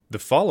The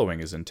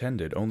following is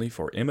intended only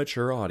for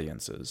immature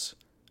audiences.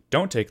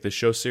 Don't take this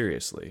show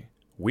seriously.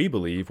 We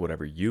believe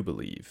whatever you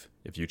believe.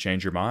 If you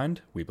change your mind,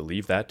 we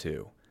believe that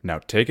too. Now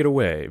take it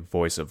away,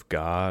 voice of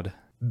God.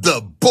 The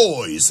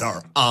boys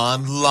are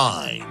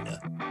online.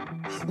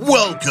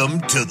 Welcome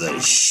to the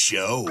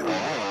show.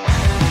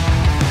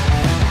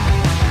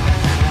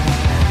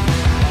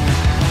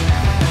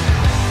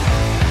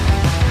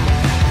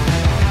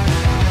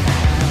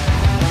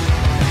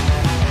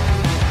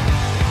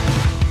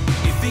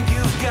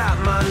 Got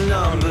my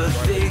number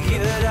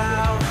figured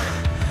out.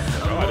 I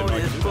didn't know I could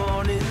do that.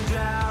 Born in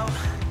drought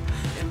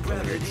and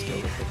Weird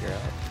skill to figure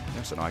out.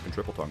 Yeah, so now I can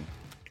triple tongue.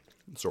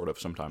 Sort of,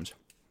 sometimes.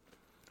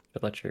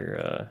 But let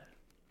your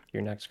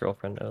next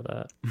girlfriend know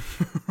that.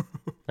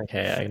 Like,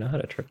 hey, I know how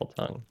to triple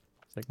tongue.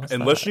 It's like, what's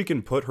Unless that? she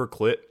can put her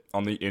clit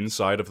on the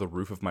inside of the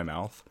roof of my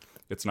mouth,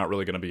 it's not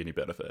really going to be any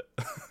benefit.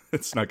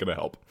 It's not going to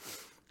help.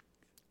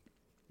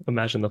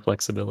 Imagine the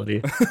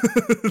flexibility.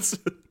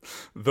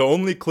 The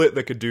only clit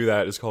that could do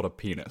that is called a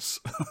penis.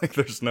 Like,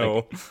 there's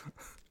no...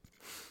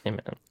 Hey, man.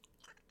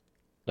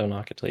 Don't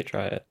knock it till you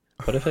try it.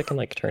 What if it can,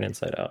 like, turn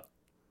inside out?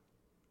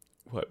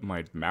 What,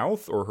 my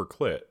mouth or her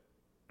clit?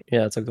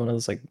 Yeah, it's like one of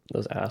those, like,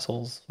 those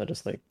assholes that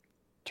just, like,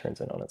 turns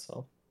in on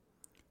itself.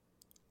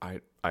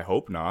 I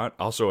hope not.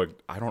 Also,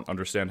 I don't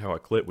understand how a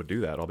clit would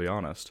do that, I'll be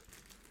honest.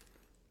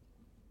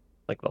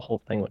 Like, the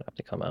whole thing would have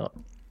to come out.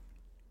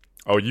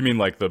 Oh, you mean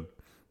like the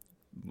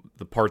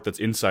part that's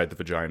inside the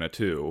vagina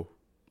too?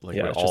 Like,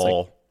 Yeah, would it's just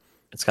all...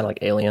 It's kind of like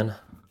Alien.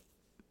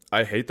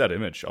 I hate that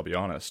image, I'll be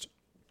honest.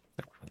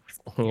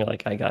 You're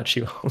like, I got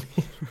you,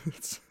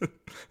 homie.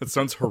 It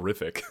sounds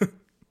horrific.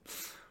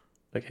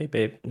 Like, hey,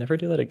 babe, never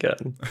do that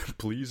again.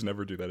 Please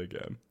never do that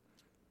again.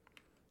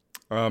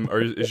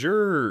 Is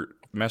your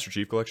Master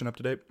Chief collection up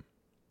to date?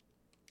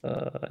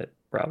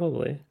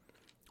 Probably.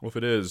 Well, if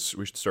it is,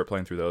 we should start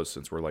playing through those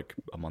since we're like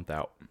a month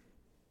out.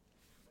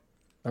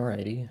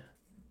 Alrighty.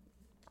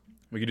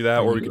 We could do that,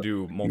 or we could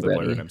do You multiplayer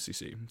ready? in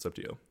MCC. It's up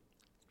to you.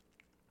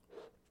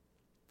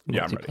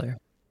 Yeah, I'm ready. Multiplayer.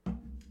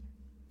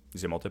 You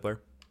say multiplayer?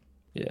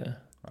 Yeah.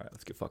 All right,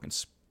 let's get fucking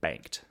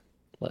spanked.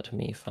 Let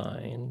me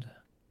find.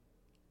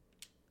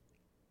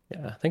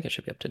 Yeah, I think it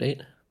should be up to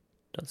date.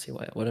 Don't see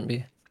why it wouldn't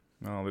be.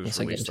 No, they Once just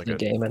I get released into like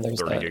the a game and there's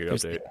 30 that, gig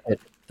there's update.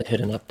 the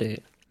hidden update.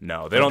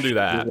 No, they don't do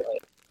that.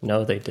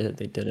 No, they did.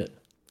 They did it.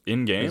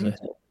 In There's game?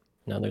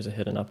 No, there's a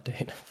hidden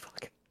update.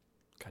 Fuck.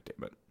 God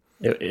damn it.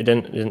 It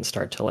didn't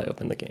start till I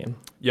opened the game.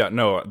 Yeah,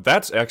 no,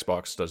 that's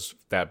Xbox does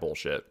that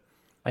bullshit.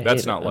 I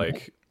That's hate not it.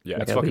 like, yeah,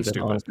 Like, it's I fucking leave it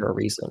on stupid. for a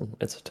reason.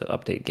 It's to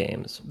update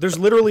games. There's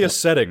literally a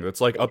setting that's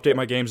like update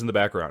my games in the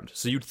background.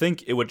 So you'd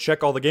think it would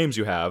check all the games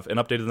you have and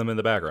updated them in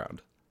the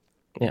background.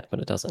 Yeah, but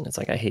it doesn't. It's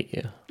like, I hate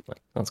you.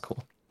 Like, that's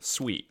cool.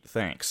 Sweet,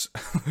 thanks.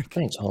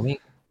 Thanks, homie.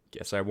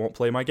 Guess I won't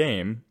play my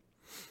game.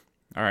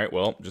 All right,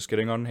 well, just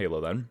getting on Halo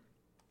then.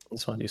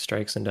 Just want to do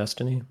Strikes in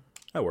Destiny.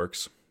 That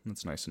works.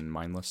 That's nice and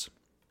mindless.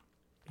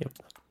 Yep.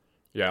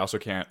 Yeah, I also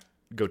can't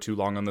go too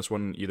long on this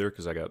one either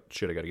because I got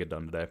shit I got to get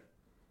done today.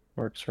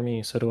 Works for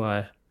me. So do I.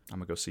 I'm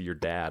gonna go see your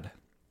dad.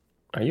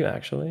 Are you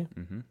actually?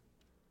 Mm-hmm.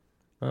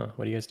 Oh,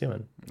 what are you guys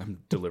doing? I'm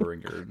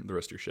delivering the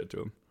rest of your shit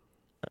to him.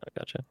 Oh,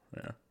 gotcha.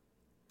 Yeah,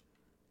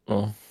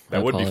 Well, that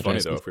I would be funny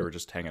apologize. though if we were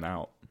just hanging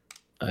out.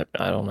 I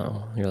don't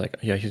know. You're like,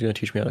 yeah, he's gonna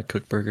teach me how to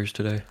cook burgers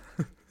today.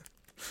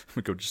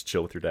 We go just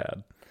chill with your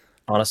dad.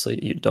 Honestly,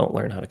 you don't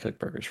learn how to cook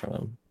burgers from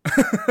him.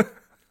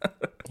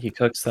 He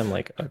cooks them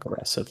like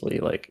aggressively,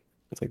 like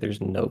it's like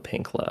there's no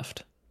pink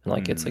left, and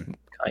like it's like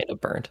kind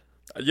of burnt.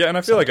 Yeah, and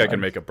I feel like I can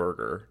Sometimes. make a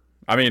burger.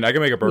 I mean, I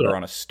can make a burger Yeah.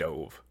 on a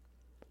stove.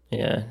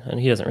 Yeah, and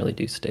he doesn't really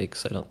do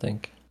steaks, I don't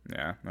think.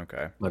 Yeah.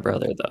 Okay. My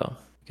brother, though,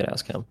 you could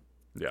ask him.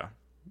 Yeah.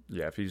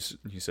 Yeah. If he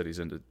said he's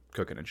into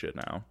cooking and shit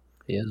now.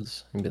 He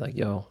is. He'd be like,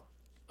 "Yo,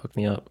 hook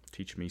me up."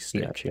 Teach me He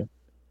steak. got you.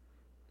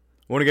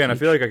 Well, again, I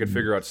feel like I could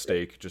figure out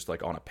steak just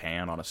like on a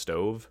pan on a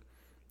stove,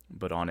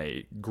 but on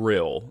a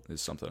grill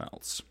is something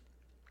else.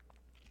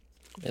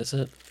 Is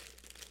it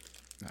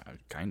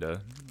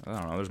Kinda. I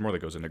don't know. There's more that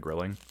goes into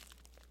grilling.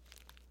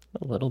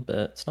 a little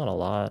bit? It's not a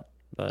lot,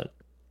 but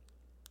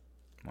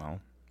Well,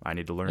 I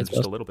need to learn It's just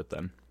a most- little bit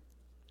then.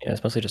 yeah,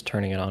 it's mostly just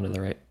turning it on to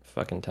the right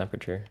fucking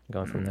temperature, and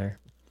going Mm. from there.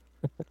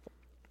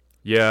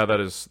 Yeah, that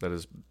is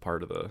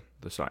part of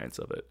the science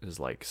of it. Is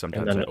like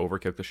sometimes then I it-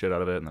 overcook the shit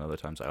out of it, and then other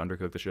times I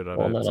undercook the shit out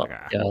Well, of it. no, It's no. like,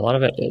 ah. Yeah, a lot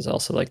of it is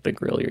also like the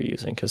grill you're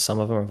using, because some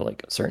of them have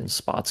like certain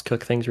spots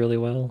cook things really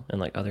well, and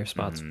like other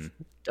spots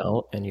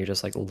don't, and you're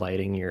just like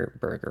lighting your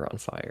burger on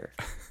fire.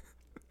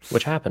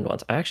 Which happened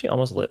once. I actually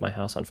almost lit my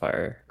house on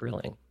fire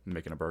grilling.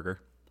 Making a burger.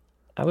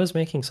 I was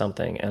making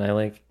something, and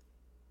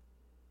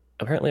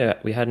apparently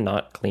we had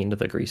not cleaned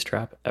the grease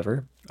trap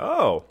ever.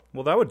 Oh,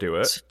 well, that would do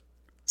it.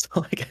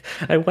 So like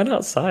I went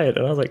outside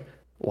and I was like,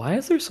 why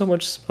is there so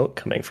much smoke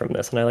coming from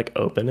this? And I like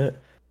open it,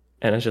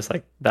 and it's just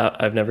like that.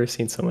 I've never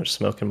seen so much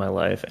smoke in my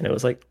life, and it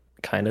was like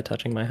kind of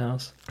touching my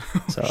house.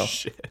 So Oh,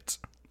 shit.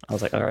 I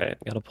was like, all right,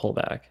 gotta pull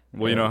back.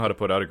 Well, you know how to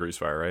put out a grease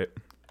fire, right?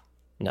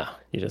 No,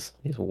 you just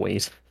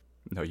wait.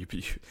 No, you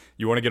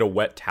want to get a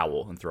wet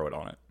towel and throw it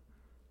on it.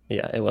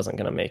 Yeah, it wasn't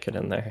gonna make it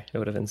in there. It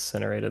would have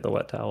incinerated the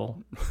wet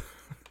towel.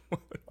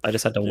 I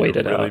just had to You wait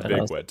had it a really out, and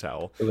big wet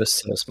towel. it was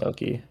so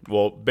smoky.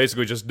 Well,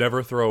 basically, just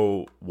never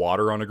throw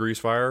water on a grease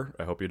fire.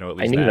 I hope you know at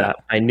I least knew that. that.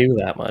 I knew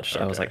that much.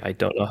 I was Okay. like, I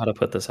don't know how to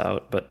put this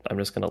out, but I'm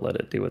just gonna let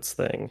it do its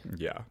thing.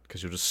 Yeah,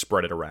 because you'll just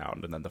spread it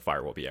around, and then the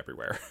fire will be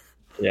everywhere.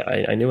 Yeah,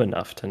 I knew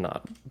enough to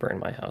not burn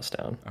my house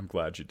down. I'm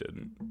glad you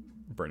didn't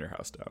burn your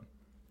house down.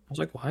 I was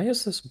like, why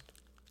is this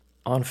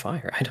on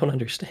fire? I don't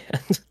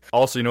understand.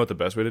 Also, you know what the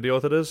best way to deal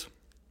with it is?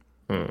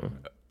 Don't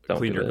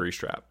Clean do your it. grease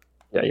trap.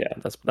 Yeah,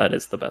 that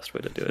is the best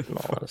way to do it. In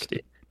all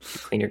honesty, you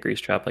clean your grease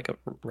trap like a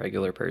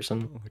regular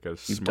person. Like a You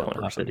smart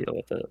don't have to person. deal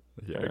with it.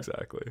 Yeah,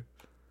 exactly.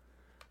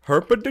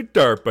 Herpity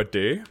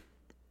derpity.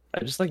 I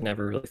just like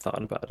never really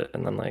thought about it,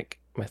 and then like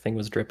my thing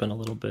was dripping a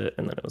little bit,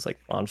 and then it was like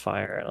on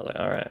fire, and I was like,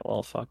 all right,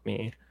 well, fuck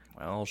me.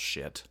 Well,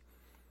 shit.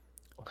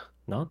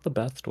 Not the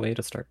best way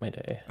to start my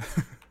day.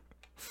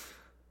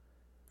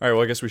 All right,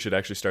 well, I guess we should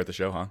actually start the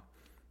show, huh?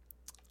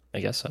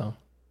 I guess so.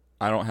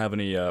 I don't have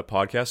any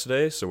podcasts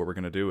today, so what we're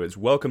going to do is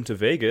welcome to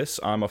Vegas.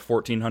 I'm a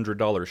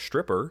 $1,400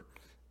 stripper.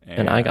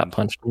 And I got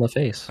punched in the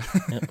face.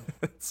 Yeah.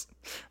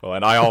 Well,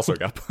 and I also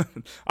got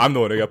I'm the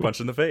one who got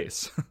punched in the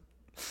face.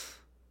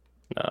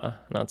 Nah,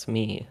 that's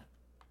me.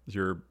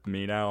 You're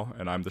me now,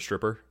 and I'm the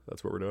stripper.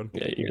 That's what we're doing.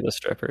 Yeah, you're the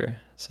stripper.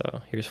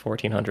 So here's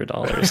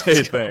 $1,400.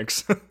 Hey,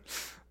 thanks.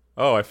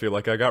 Oh, I feel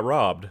like I got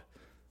robbed.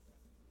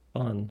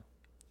 Fun.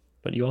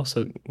 But you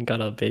also got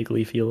a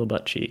vaguely feel a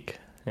butt cheek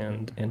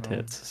and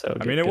tits. So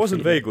I mean, it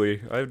wasn't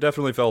vaguely. I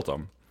definitely felt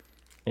them.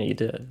 Yeah, you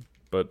did.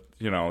 But,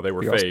 you know, they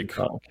were You're also fake.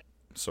 drunk.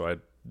 So I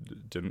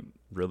didn't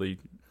really...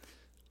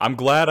 I'm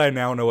glad I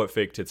now know what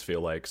fake tits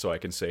feel like, so I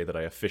can say that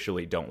I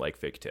officially don't like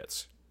fake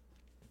tits.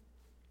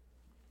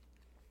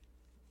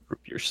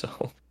 Prove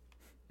yourself.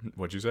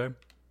 What'd you say?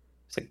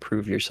 It's like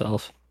prove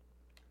yourself.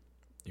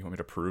 You want me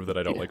to prove that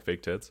I don't like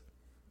fake tits?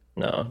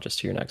 No, just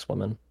to your next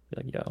woman.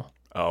 Be like, yo,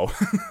 Oh.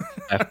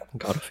 I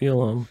gotta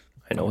feel them.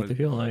 I know what they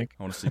feel like.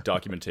 I want to see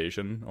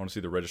documentation. I want to see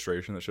the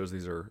registration that shows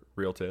these are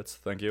real tits.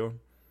 Thank you.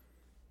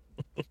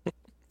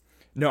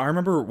 No, I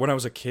remember when I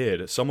was a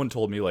kid, someone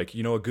told me, like,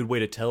 you know, a good way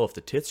to tell if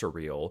the tits are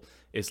real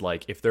is,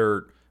 like, if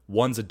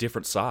one's a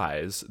different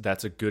size,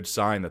 that's a good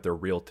sign that they're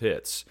real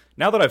tits.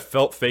 Now that I've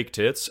felt fake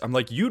tits, I'm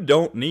like, you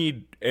don't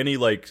need any,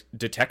 like,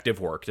 detective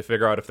work to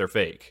figure out if they're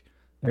fake.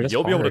 They're just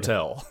You'll be able to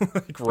hard. tell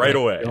like, right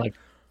away.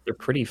 They're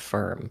pretty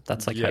firm.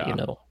 That's like how you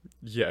know.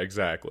 Yeah,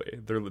 exactly.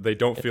 They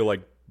don't feel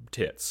like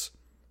tits.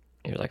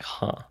 You're like,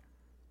 huh?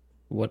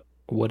 What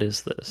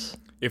is this?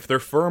 If they're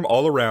firm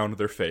all around,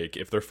 they're fake.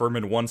 If they're firm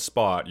in one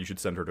spot, you should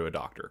send her to a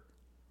doctor.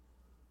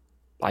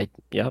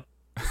 Yep,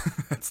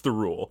 That's the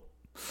rule.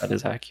 that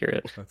is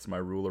accurate. That's my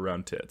rule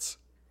around tits.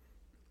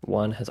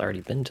 One has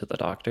already been to the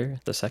doctor.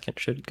 The second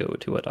should go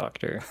to a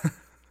doctor.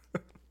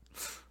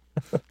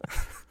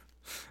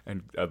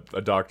 And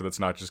a doctor that's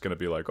not just going to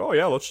be like, oh,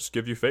 yeah, let's just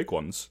give you fake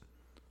ones.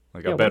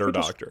 Like Yeah, a what better if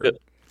we just doctor.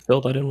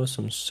 Fill that in with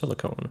some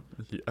silicone.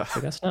 Yeah. Like,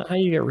 that's not how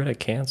you get rid of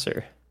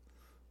cancer.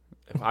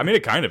 I mean,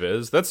 it kind of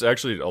is. That's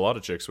actually a lot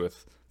of chicks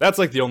with... That's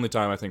like the only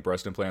time I think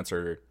breast implants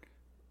are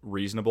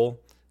reasonable.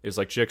 Is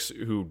like chicks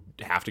who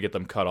have to get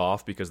them cut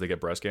off because they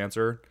get breast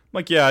cancer.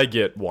 Like, yeah, I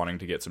get wanting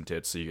to get some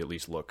tits so you at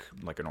least look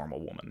like a normal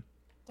woman.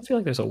 I feel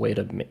like there's a way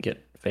to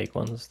get fake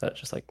ones that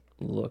just like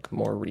look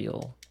more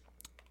real.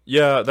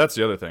 Yeah, that's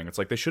the other thing. It's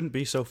like they shouldn't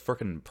be so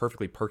freaking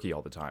perfectly perky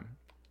all the time.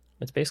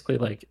 It's basically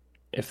like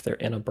if they're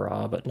in a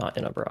bra but not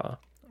in a bra.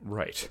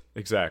 Right,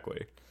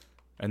 exactly.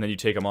 And then you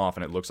take them off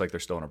and it looks like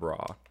they're still in a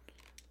bra.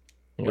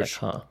 And you're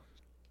Which- like, huh?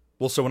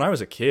 Well, so when I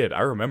was a kid,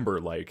 I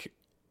remember, like,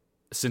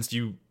 since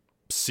you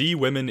see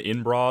women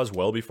in bras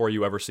well before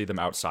you ever see them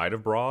outside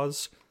of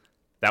bras,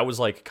 that was,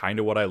 like, kind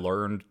of what I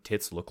learned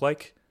tits look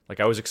like. Like,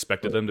 I always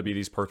expected them to be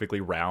these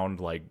perfectly round,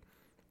 like,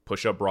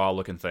 push-up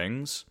bra-looking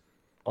things.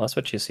 Well, that's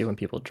what you see when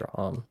people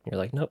draw them. You're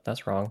like, nope,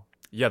 that's wrong.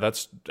 Yeah,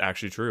 that's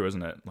actually true,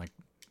 isn't it? Like,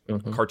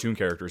 cartoon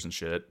characters and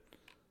shit.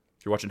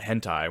 If you're watching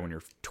hentai when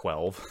you're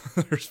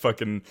 12, there's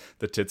fucking...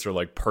 The tits are,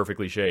 like,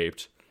 perfectly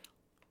shaped.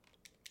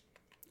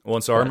 Well,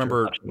 and so I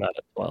remember... Watching that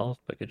at 12,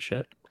 but good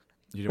shit.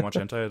 You didn't watch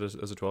hentai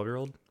as a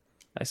 12-year-old?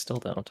 I still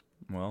don't.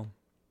 Well,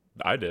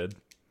 I did.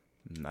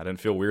 And I didn't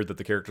feel weird that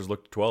the characters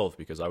looked 12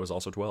 because I was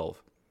also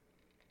 12.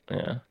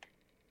 Yeah.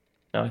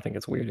 Now I think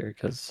it's weirder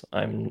because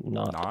I'm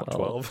not Not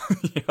 12.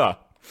 12? Yeah.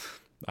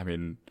 I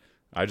mean,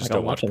 I just Like,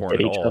 I'll don't watch them porn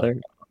hit at each all.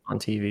 other on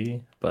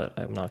TV, but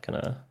I'm not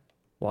gonna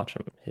watch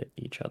them hit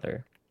each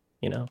other.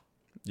 You know?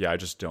 Yeah, I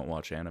just don't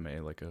watch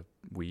anime like a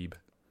weeb.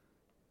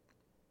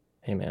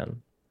 Hey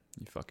man,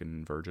 You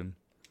fucking virgin.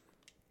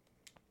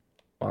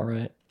 all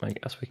right, I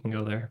guess we can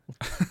go there.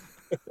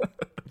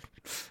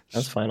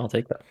 That's fine. I'll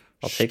take that.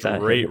 I'll take that.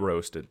 Straight hit.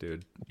 roasted,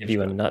 dude. Give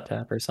you a nut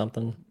tap or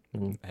something,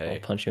 and Hey. I'll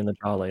punch you in the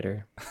jaw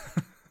later.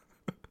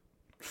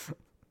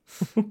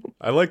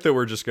 I like that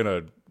we're just going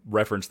to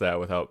reference that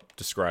without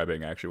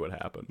describing actually what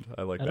happened.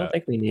 I like I that. don't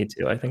think we need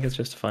to. I think it's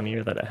just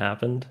funnier that it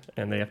happened,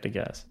 and they have to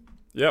guess.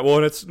 Yeah, well,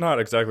 and it's not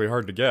exactly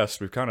hard to guess.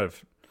 We've kind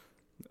of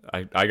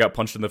I got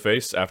punched in the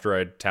face after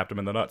I tapped him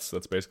in the nuts.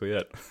 That's basically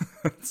it.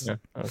 Yeah,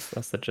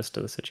 that's the gist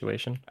of the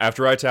situation.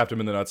 After I tapped him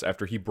in the nuts,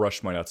 after he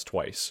brushed my nuts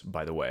twice,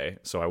 by the way,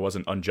 so I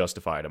wasn't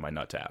unjustified in my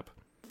nut tap.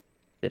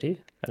 Did he?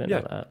 I didn't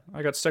know that.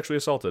 I got sexually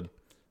assaulted,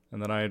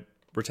 and then I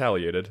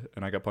retaliated,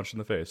 and I got punched in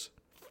the face.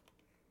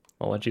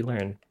 Well, what'd you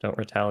learn? Don't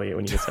retaliate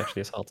when you get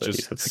sexually assaulted.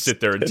 Just sit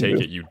there and take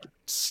it, you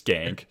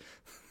skank.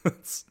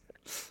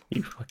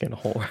 You fucking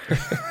whore.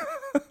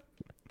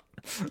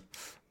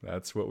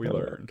 That's what we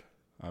learned.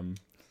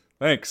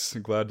 Thanks.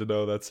 Glad to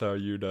know that's how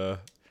you'd...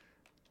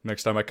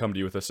 next time I come to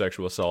you with a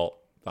sexual assault,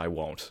 I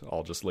won't.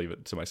 I'll just leave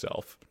it to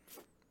myself.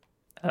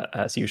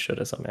 As you should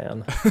as a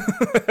man.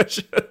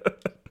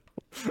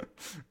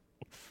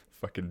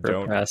 Fucking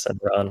don't.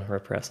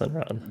 Repress and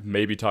run.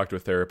 Maybe talk to a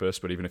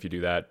therapist, but even if you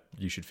do that,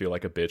 you should feel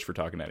like a bitch for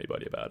talking to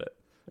anybody about it.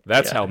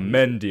 That's how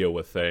men deal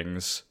with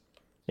things.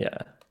 Yeah.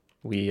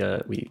 We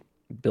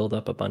build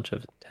up a bunch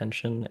of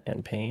tension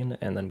and pain,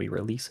 and then we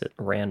release it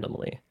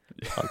randomly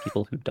on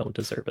people who don't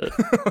deserve it.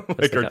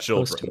 Like our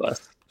children. Close to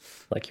us,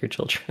 like your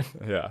children.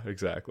 Yeah,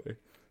 exactly.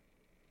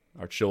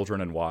 Our children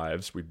and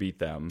wives, we beat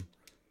them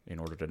in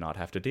order to not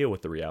have to deal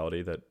with the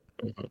reality that...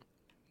 Mm-hmm.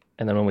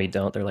 And then when we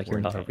don't, they're like, you're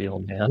not a real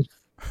man.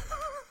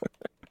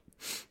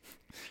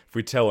 If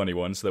we tell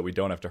anyone so that we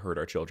don't have to hurt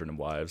our children and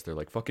wives, they're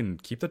like,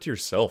 fucking keep that to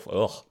yourself.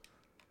 Ugh.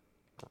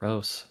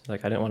 Gross.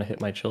 Like, I didn't want to hit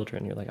my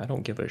children. You're like, I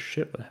don't give a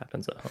shit what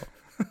happens at home.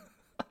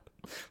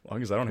 As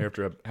long as I don't have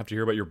to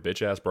hear about your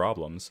bitch ass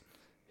problems.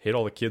 Hit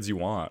all the kids you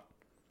want.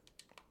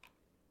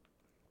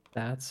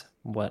 That's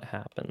what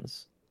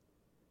happens.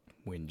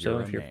 When you're so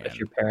if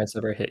your parents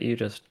ever hit you,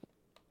 just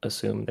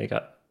assume they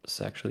got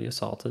sexually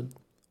assaulted.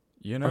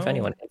 You know, or if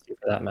anyone hits you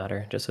for that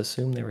matter, just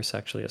assume they were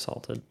sexually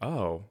assaulted.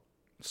 Oh,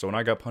 so when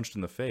I got punched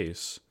in the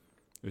face,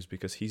 it was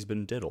because he's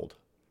been diddled.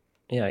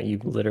 Yeah, you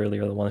literally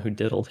are the one who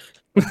diddled.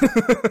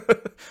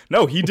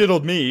 No, he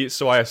diddled me,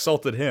 so I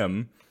assaulted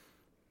him.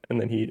 And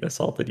then he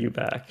assaulted you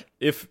back.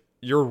 If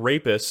you're a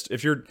rapist,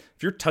 if you're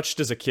touched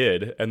as a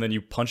kid and then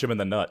you punch him in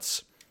the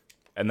nuts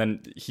and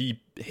then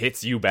he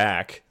hits you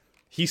back,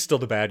 he's still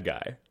the bad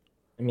guy.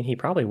 I mean, he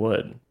probably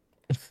would.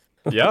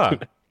 Yeah.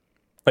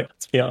 Like,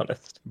 let's be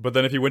honest. But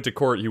then if he went to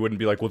court, he wouldn't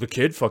be like, well, the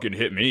kid fucking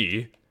hit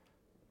me.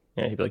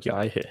 Yeah, he'd be like, yeah,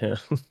 I hit him.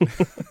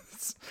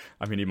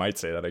 I mean, he might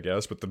say that, I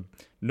guess, but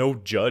no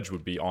judge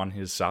would be on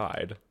his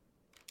side.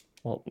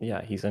 Well,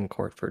 yeah, he's in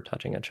court for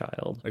touching a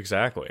child.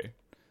 Exactly.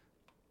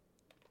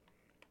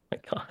 My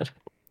God.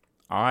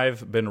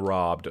 I've been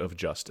robbed of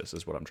justice,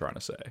 is what I'm trying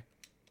to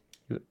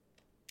say.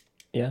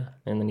 Yeah,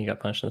 and then you got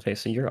punched in the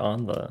face, so you're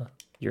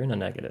in a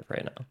negative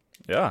right now.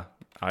 Yeah,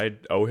 I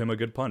owe him a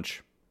good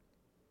punch.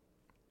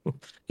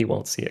 He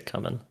won't see it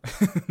coming.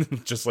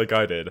 Just like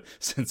I did,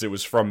 since it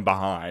was from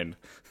behind.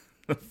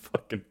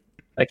 Fucking...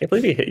 I can't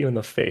believe he hit you in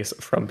the face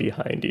from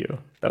behind you.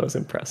 That was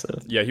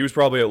impressive. Yeah, he was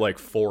probably at like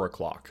 4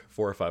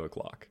 or 5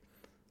 o'clock.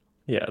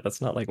 Yeah, that's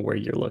not like where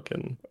you're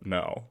looking.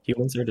 No.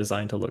 Humans are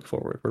designed to look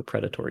forward. We're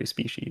predatory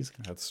species.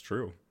 That's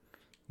true.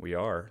 We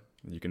are.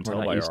 You can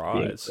tell by our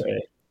eyes.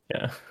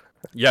 Yeah.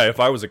 Yeah, if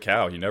I was a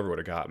cow, he never would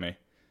have got me.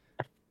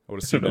 I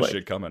would have seen that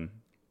shit coming.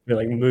 You're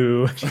like,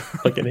 moo.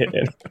 Fucking hit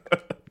him.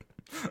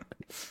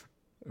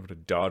 I would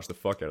have dodged the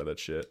fuck out of that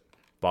shit.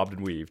 Bobbed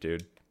and weaved,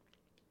 dude.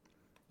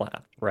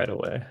 Slap right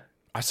away.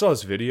 I saw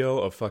this video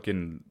of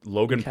fucking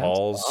Logan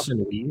Paul's... Bob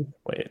and weave?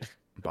 Wait.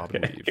 Bob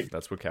and weave.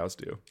 That's what cows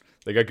do.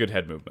 They got good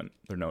head movement.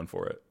 They're known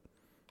for it.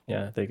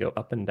 Yeah, they go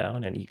up and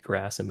down and eat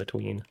grass in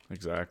between.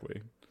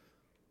 Exactly.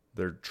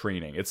 They're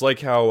training. It's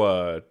like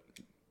how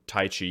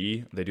Tai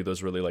Chi, they do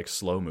those really like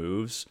slow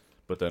moves,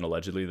 but then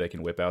allegedly they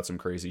can whip out some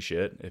crazy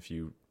shit if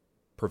you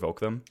provoke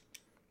them.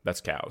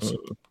 That's cows.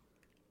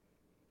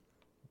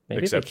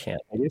 Maybe they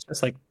can't. Maybe it's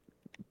just like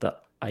the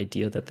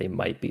idea that they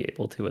might be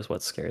able to is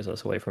what scares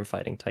us away from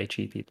fighting Tai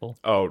Chi people.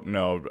 Oh,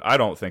 no, I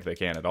don't think they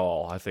can at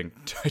all. I think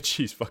Tai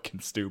Chi's fucking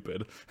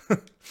stupid.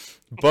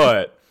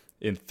 But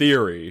in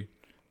theory,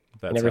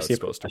 that's how it's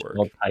supposed to work.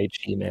 Tai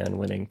Chi man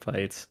winning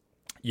fights.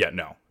 Yeah,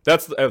 no.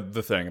 That's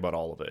the thing about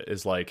all of it,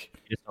 is like...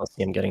 You just don't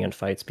see them getting in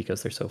fights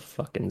because they're so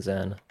fucking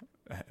zen.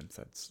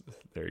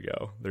 There you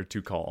go. They're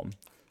too calm.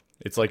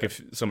 It's like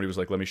if somebody was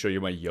like, let me show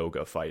you my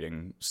yoga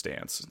fighting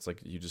stance. It's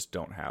like, you just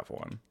don't have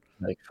one.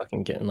 Like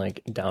fucking getting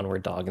like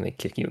downward dog and they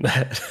kick you in the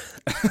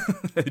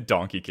head.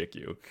 Donkey kick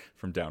you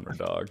from downward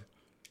dog.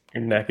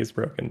 Your neck is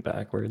broken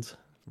backwards.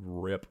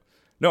 Rip.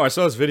 No, I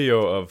saw this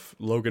video of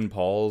Logan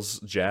Paul's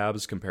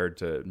jabs compared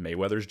to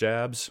Mayweather's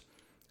jabs.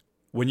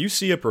 When you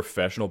see a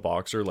professional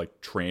boxer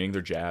like training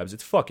their jabs,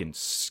 it's fucking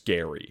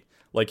scary.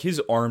 Like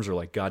his arms are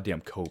like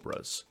goddamn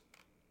cobras.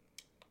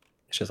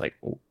 It's just like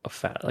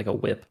a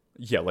whip.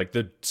 Yeah, like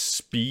the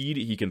speed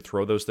he can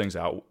throw those things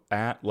out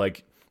at.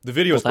 Like the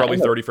video is probably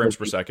 30 frames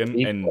per second.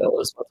 And recoil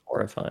is what's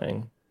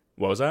horrifying.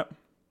 What was that?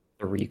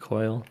 The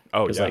recoil.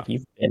 Oh, yeah. Like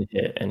you've been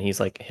hit and he's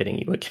like hitting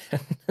you again.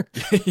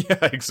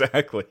 Yeah,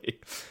 exactly.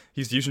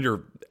 He's using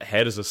your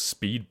head as a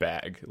speed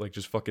bag, like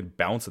just fucking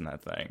bouncing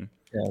that thing.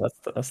 Yeah,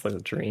 that's the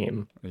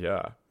dream.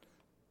 Yeah.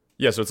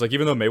 Yeah, so it's like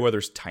even though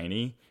Mayweather's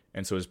tiny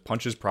and so his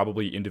punches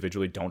probably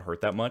individually don't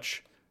hurt that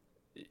much,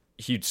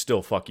 he'd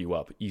still fuck you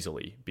up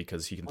easily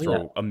because he can Oh, throw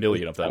yeah. a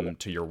million of them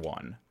to your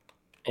one.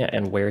 Yeah,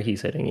 and where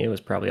he's hitting you is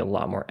probably a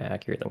lot more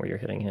accurate than where you're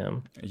hitting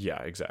him.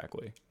 Yeah,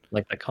 exactly.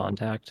 Like the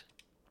contact.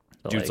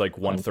 the, Dude's like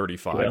on-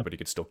 135, yeah. but he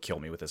could still kill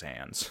me with his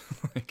hands.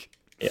 Like,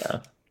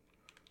 Yeah.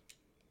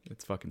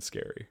 it's fucking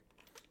scary.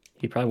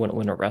 He probably wouldn't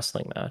win a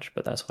wrestling match,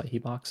 but that's why he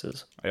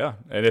boxes. Yeah,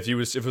 and if it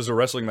was a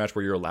wrestling match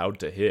where you're allowed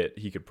to hit,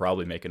 he could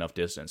probably make enough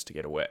distance to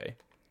get away.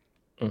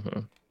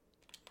 Mm-hmm.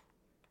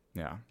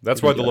 Yeah, that's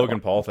He why could the do that Logan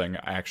one. Paul thing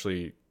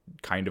actually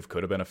kind of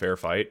could have been a fair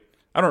fight.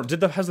 I don't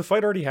know. Has the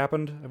fight already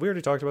happened? Have we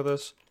already talked about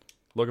this?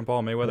 Logan Paul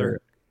and Mayweather?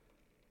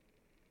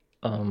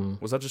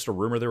 Was that just a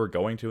rumor they were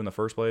going to in the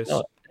first place? No,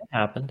 it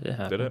happened. It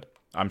happened. Did it?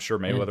 I'm sure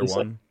Mayweather he said-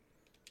 won.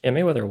 Yeah,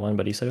 Mayweather won,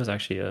 but he said it was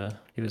actually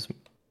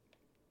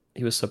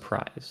he was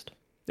surprised.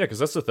 Yeah, because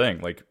that's the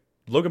thing. Like,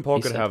 Logan Paul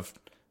He could said- have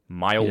He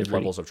mild did pretty-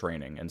 levels of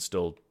training and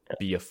still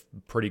be a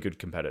pretty good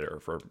competitor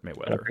for And I'm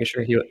Mayweather. pretty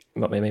sure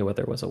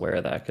Mayweather was aware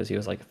of that because he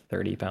was like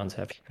 30 pounds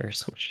heavier or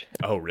some shit.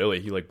 Oh, really?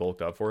 He like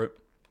bulked up for it?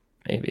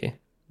 Maybe.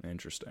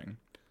 Interesting.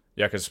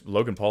 Yeah, because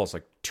Logan Paul is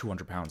like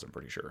 200 pounds, I'm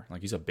pretty sure.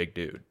 Like, he's a big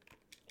dude.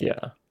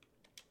 Yeah.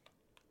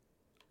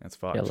 That's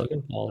fucked. Yeah,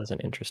 Logan Paul is an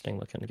interesting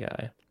looking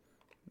guy.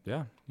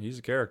 Yeah, he's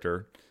a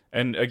character.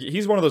 And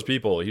he's one of those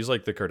people, he's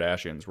like the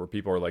Kardashians, where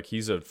people are like,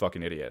 he's a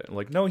fucking idiot.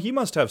 Like, no, he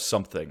must have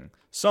something,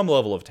 some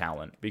level of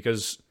talent,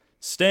 because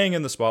staying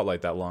in the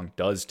spotlight that long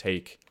does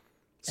take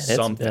And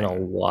something. it's been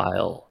a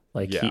while.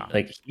 Like Yeah.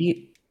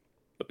 he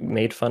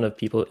made fun of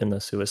people in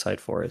the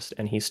suicide forest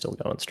and he's still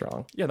going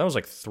strong. Yeah, that was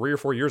like 3 or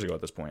 4 years ago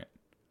at this point.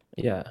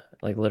 Yeah.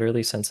 Like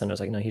literally since then it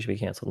was like, no, he should be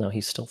canceled. No,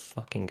 he's still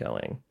fucking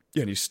going.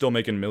 Yeah, and he's still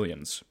making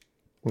millions.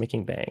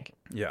 Making bank.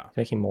 Yeah. He's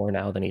making more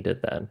now than he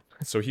did then.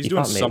 So he's He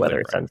doing fought something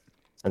Mayweather right.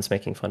 since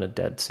making fun of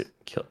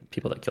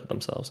people that killed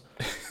themselves.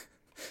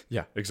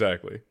 Yeah,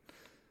 exactly.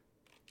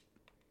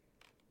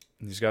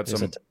 He's got There's,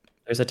 some...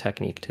 there's a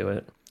technique to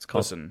it. It's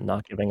called Listen.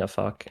 not giving a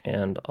fuck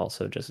and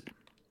also just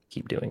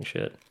keep doing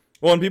shit.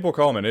 Well, and people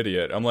call him an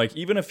idiot. I'm like,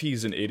 even if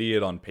he's an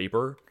idiot on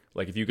paper,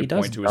 like if you He could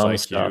does point to his dumb IQ,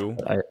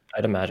 stuff. But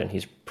I'd imagine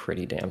he's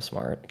pretty damn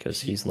smart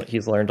because he's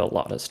learned a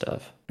lot of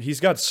stuff. he's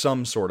got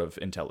some sort of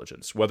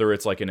intelligence, whether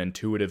it's like an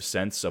intuitive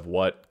sense of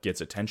what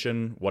gets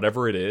attention,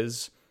 whatever it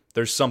is.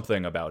 There's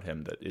something about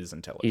him that is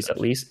intelligent. He's at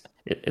least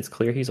it's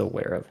clear he's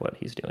aware of what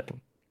he's doing.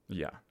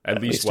 Yeah, at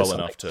At least least to well some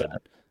enough to,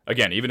 extent.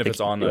 again, even if To it's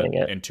keep on an doing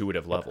it.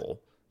 intuitive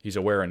level, he's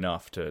aware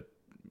enough to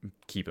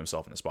keep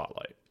himself in the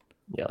spotlight.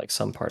 Yeah, like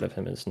some part of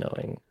him is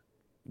knowing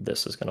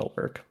this is gonna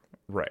work.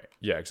 Right.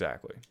 Yeah,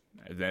 exactly.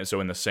 And then- so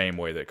in the same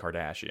way that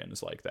Kardashian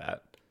is like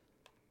that.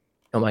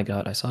 Oh my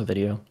god, I saw a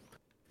video.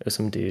 It was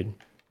some dude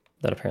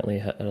that apparently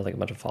had like a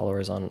bunch of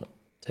followers on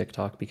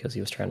TikTok because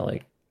he was trying to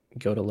like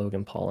go to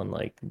Logan Paul and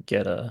like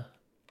get a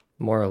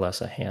more or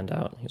less a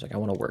handout. He's like, I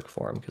want to work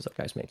for him because that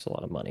guy makes a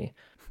lot of money.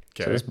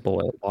 So Okay. this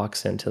boy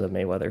walks into the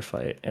Mayweather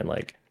fight and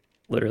like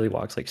literally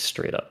walks like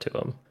straight up to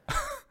him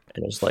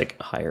and was like,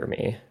 hire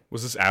me.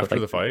 Was this after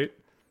like- the fight?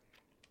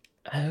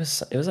 It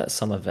was at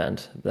some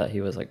event that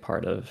he was like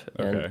part of,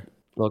 and Okay.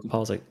 Logan Paul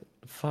was like,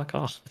 "Fuck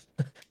off,"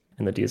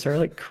 and the dude started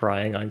like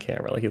crying on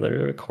camera. Like he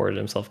literally recorded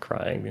himself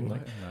crying, being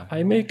like,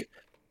 "I make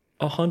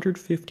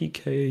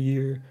 150K a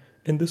year,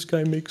 and this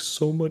guy makes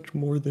so much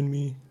more than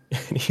me,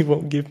 and he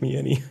won't give me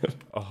any."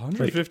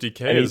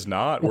 150K and he- is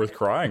not worth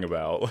crying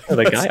about.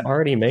 The guy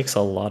already makes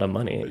a lot of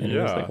money, and he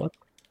was Yeah. like, "What?"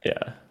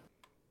 Yeah,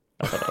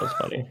 I thought that was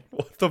funny.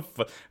 What the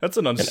fuck? That's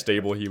an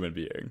unstable human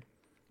being.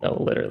 No,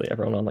 literally,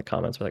 everyone on the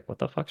comments were like, "What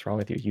the fuck's wrong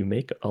with you? You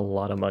make a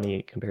lot of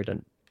money compared to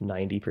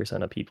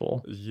 90% of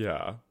people."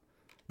 Yeah.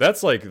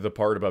 That's like the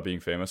part about being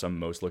famous I'm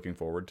most looking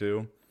forward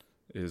to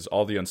is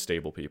all the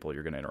unstable people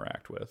you're going to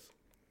interact with.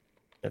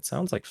 It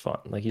sounds like fun.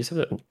 Like you just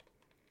have to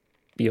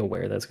be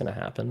aware that's going to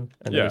happen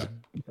and Yeah. then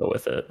just go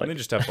with it. And Like, then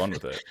just have fun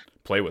with it.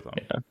 Play with them.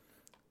 Yeah.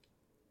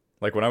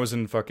 Like when I was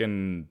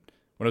doing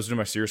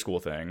my steer school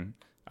thing,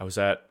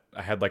 I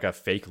had like a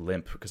fake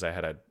limp because I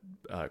had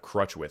a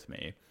crutch with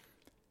me.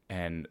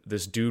 And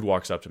this dude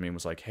walks up to me and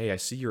was like, "Hey, I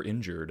see you're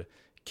injured.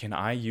 Can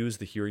I use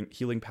the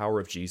healing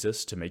power of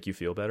Jesus to make you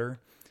feel better?"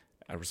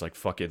 I was like,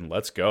 "Fucking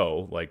let's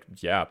go. Like,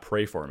 yeah,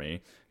 pray for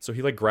me." So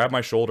he like grabbed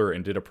my shoulder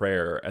and did a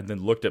prayer and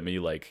then looked at me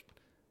like,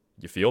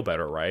 "You feel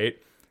better, right?"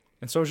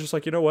 And so I was just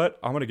like, you know what?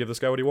 I'm going to give this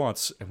guy what he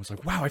wants. And was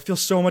like, wow, I feel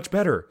so much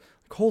better.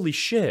 Like, holy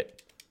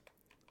shit.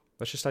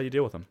 That's just how you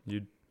deal with them.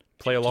 You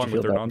play along feel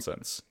with their better?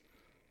 nonsense.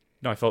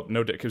 No, I felt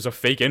no dick. It was a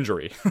fake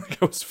injury.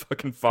 Like, I was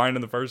fucking fine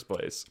in the first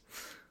place.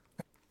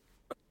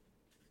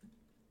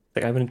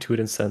 I have an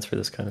intuitive sense for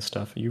this kind of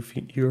stuff.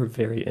 You're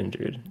very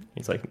injured.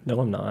 He's like, no,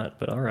 I'm not.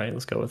 But all right,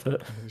 let's go with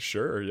it.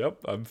 Sure, yep.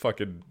 I'm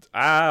fucking,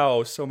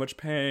 ow, so much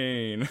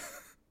pain.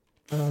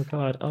 Oh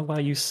god. Oh wow,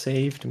 you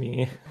saved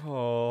me.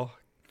 Oh,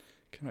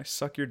 can I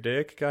suck your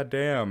dick? God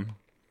damn.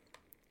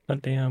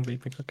 God damn,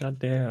 baby. God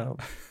damn.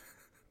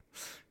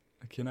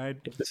 Can I?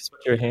 If this is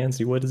what your hands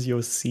do, what does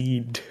your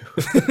seed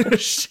do?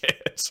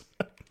 Shit.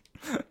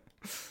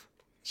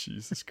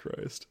 Jesus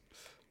Christ.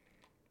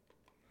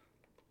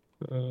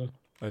 I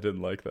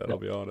didn't like that, I'll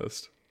be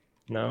honest.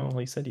 No, well,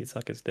 he said he'd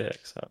suck his dick,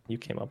 so you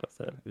came up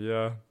with it.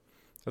 Yeah.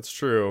 That's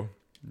true.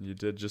 You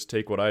did just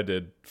take what I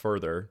did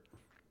further.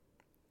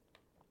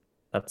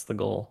 That's the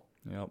goal.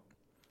 Yep.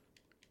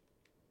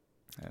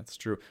 That's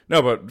true.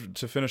 No, but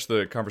to finish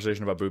the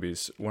conversation about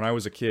boobies, when I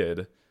was a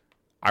kid,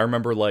 I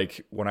remember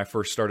like when I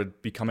first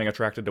started becoming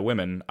attracted to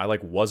women, I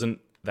like wasn't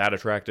that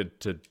attracted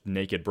to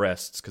naked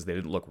breasts because they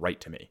didn't look right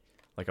to me.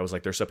 Like I was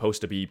like, they're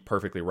supposed to be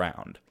perfectly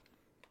round.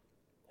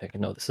 Like,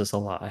 no, this is a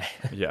lie.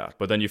 Yeah,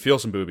 but then you feel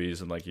some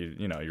boobies and like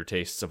you know your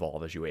tastes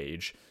evolve as you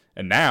age.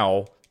 And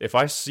now, if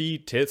I see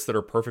tits that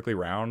are perfectly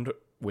round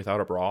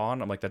without a bra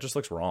on, I'm like, that just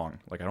looks wrong.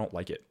 Like I don't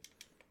like it.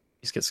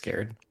 You just get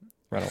scared,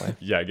 run away.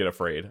 Yeah, I get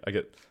afraid. I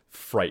get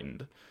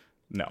frightened.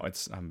 No,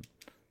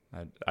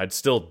 I'd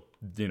still,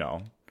 you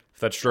know, if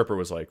that stripper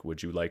was like,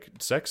 "Would you like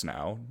sex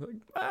now?"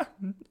 Like,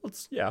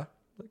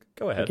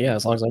 go ahead. Yeah,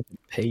 as long as I can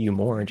pay you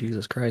more.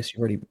 Jesus Christ, you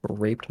already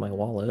raped my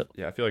wallet.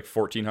 Yeah, I feel like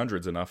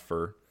 1,400's enough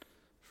for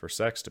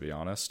sex, to be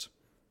honest.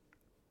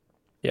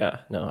 Yeah,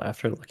 no,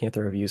 after looking at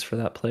the reviews for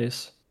that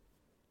place,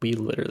 we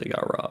literally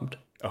got robbed.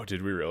 Oh,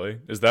 did we really?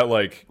 Is that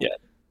like... Yeah,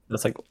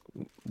 that's like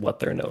what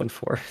they're known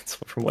for,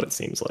 from what it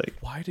seems like.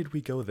 Why did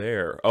we go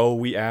there? Oh,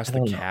 we asked the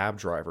don't know. cab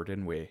driver,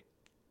 didn't we?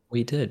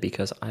 We did,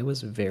 because I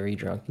was very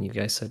drunk, and you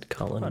guys said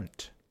Cullen.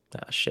 Hunt.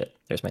 Ah, shit,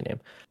 there's my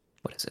name.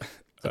 What is it?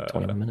 It's like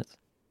 21 minutes?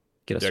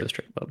 Get us to a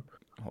strip club.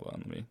 Hold on,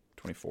 let me...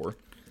 24.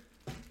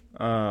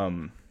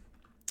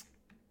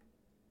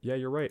 Yeah,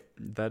 you're right.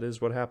 That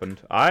is what happened.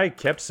 I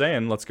kept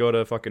saying, let's go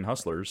to fucking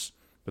Hustlers.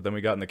 But then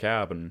we got in the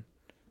cab and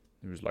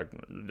he was like,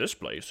 this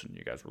place. And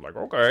you guys were like,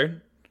 okay.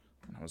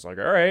 And I was like,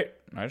 all right.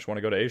 I just want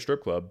to go to a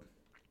strip club.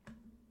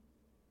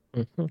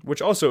 Mm-hmm.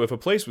 Which also, if a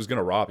place was going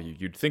to rob you,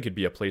 you'd think it'd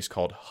be a place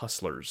called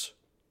Hustlers.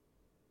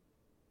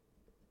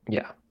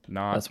 Yeah.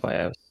 Not, That's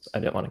why I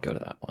didn't want to go to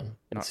that one.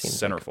 not seemed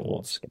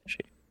Centerfolds.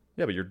 sketchy.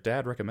 Yeah, but your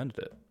dad recommended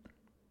it.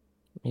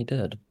 He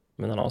did.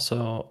 And then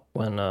also,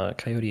 when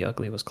Coyote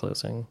Ugly was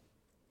closing,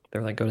 they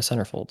were like, go to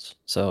Centerfolds.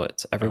 So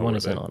it's everyone were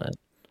is they? in on it.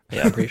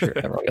 Yeah, I'm pretty sure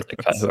everyone gets to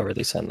cut whoever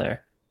they send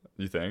there.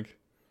 You think?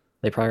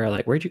 They probably are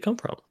like, where'd you come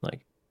from?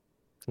 Like,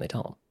 and they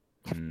tell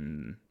I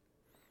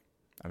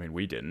mean,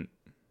 we didn't.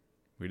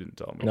 We didn't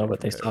tell them. them. No, but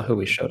they saw who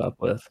we showed up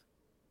with.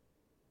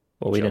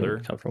 Well, we Each other?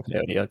 didn't come from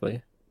Coyote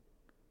Ugly.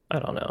 I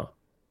don't know.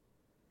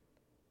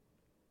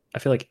 I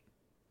feel like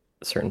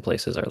certain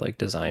places are like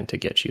designed to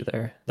get you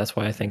there. That's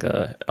why I think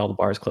all the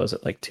bars close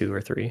at like 2 or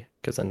 3,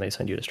 because then they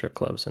send you to strip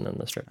clubs, and then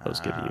the strip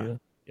clubs give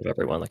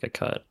everyone like a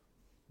cut.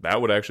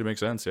 That would actually make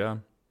sense, yeah.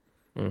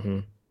 Mm-hmm.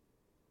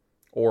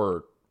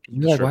 Or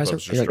You're like, strip why is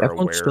clubs you're just like, are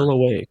everyone's aware. still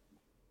awake?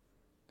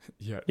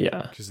 Yeah.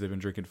 Yeah. Because they've been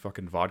drinking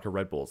fucking vodka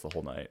Red Bulls the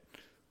whole night.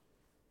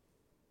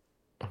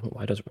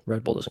 Why does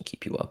Red Bull doesn't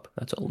keep you up?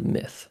 That's a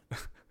myth.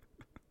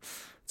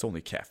 It's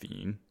only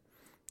caffeine.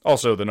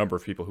 Also, the number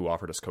of people who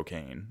offered us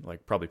cocaine.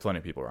 Like, probably plenty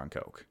of people are on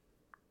coke.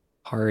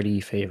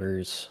 Party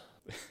favors.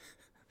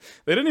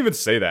 They didn't even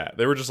say that.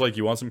 They were just like,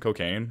 you want some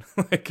cocaine?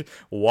 Like,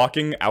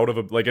 walking out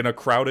of in a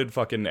crowded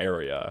fucking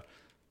area.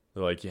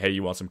 They're like, hey,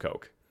 you want some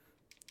coke?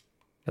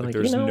 They're Like,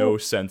 like, there's no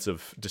sense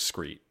of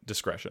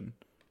discretion.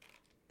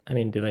 I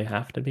mean, do they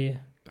have to be?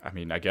 I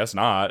mean, I guess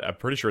not. I'm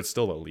pretty sure it's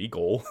still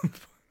illegal.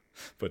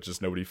 But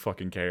just nobody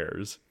fucking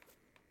cares.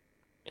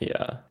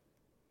 Yeah.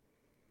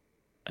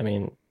 I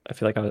mean, I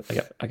feel like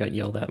I got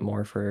yelled at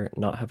more for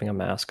not having a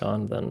mask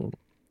on than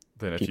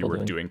Than if you people were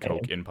doing doing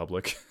coke cocaine. in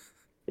public.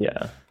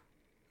 Yeah.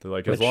 They're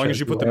like, Which as long as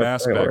you shows put the you are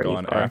mask back priority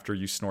on bar. after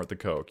you snort the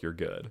coke, you're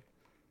good.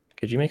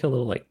 Could you make a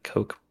little like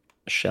Coke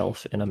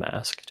shelf in a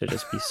mask to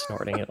just be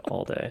snorting it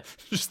all day?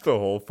 Just the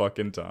whole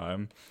fucking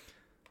time.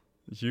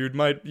 You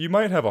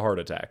might have a heart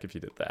attack if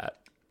you did that.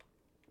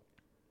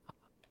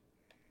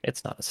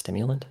 It's not a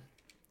stimulant.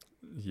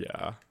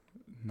 Yeah,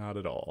 not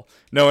at all.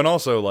 No, and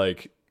also,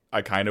 like,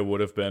 I kind of would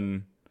have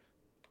been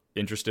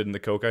interested in the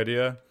coke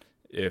idea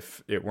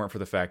if it weren't for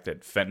the fact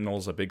that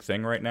fentanyl's a big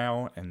thing right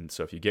now, and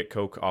so if you get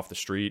coke off the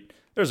street,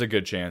 there's a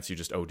good chance you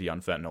just OD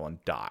on fentanyl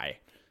and die.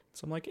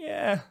 So I'm like,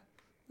 yeah,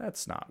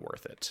 that's not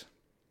worth it.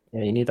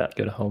 Yeah, you need that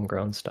good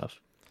homegrown stuff.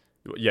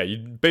 Yeah,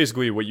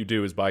 basically what you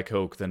do is buy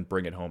coke, then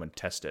bring it home and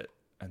test it,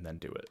 and then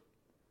do it.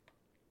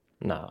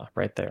 Nah,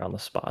 right there on the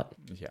spot.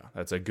 Yeah,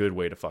 that's a good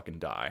way to fucking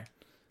die,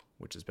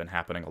 which has been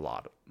happening a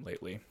lot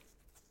lately.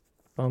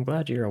 Well, I'm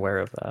glad you're aware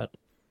of that.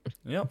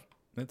 Yep.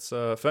 It's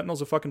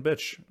fentanyl's a fucking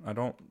bitch. I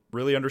don't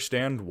really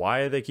understand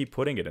why they keep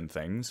putting it in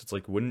things. It's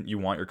like, wouldn't you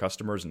want your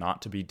customers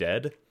not to be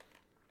dead?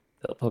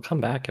 They'll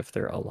come back if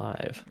they're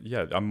alive.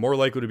 Yeah, I'm more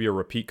likely to be a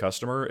repeat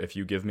customer if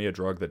you give me a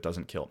drug that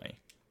doesn't kill me.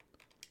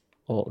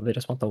 Well, they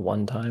just want the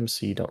one time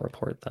so you don't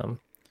report them,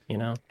 you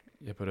know?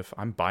 Yeah, but if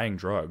I'm buying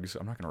drugs,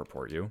 I'm not going to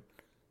report you.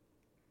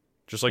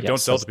 Just like, Yeah, don't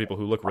sell so- to people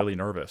who look really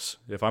nervous.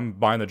 If I'm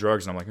buying the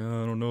drugs and I'm like,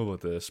 oh, I don't know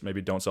about this,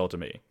 maybe don't sell it to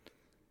me.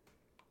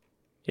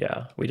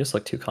 Yeah, we just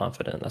look too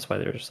confident. That's why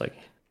they're just like,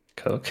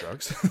 Coke.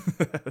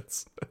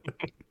 Drugs.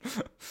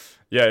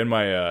 Yeah, in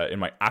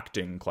my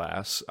acting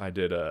class, I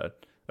did a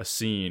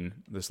scene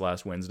this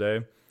last Wednesday,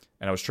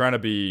 and I was trying to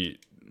be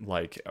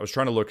like, I was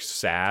trying to look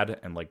sad,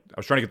 and like, I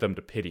was trying to get them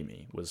to pity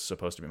me, was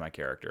supposed to be my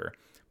character.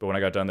 But when I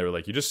got done, they were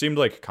like, you just seemed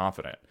like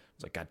confident. I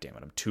was like, God damn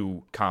it, I'm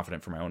too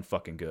confident for my own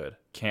fucking good.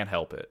 Can't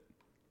help it.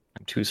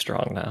 I'm too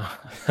strong now.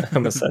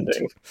 I'm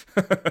ascending.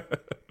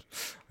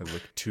 I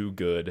look too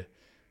good.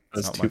 I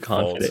was too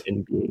confident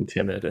in being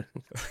timid.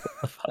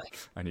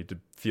 I need to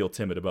feel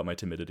timid about my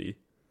timidity.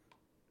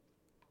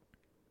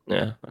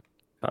 Yeah, I've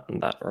gotten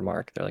that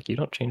remark. They're like, you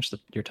don't change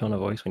your tone of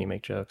voice when you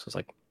make jokes. I was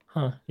like,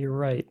 huh, you're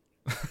right.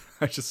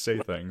 I just say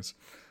things.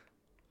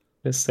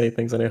 Just say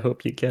things and I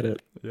hope you get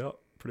it. Yeah,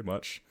 pretty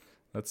much.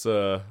 That's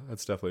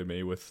definitely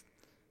me with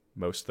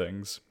most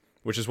things.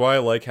 Which is why I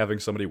like having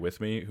somebody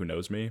with me who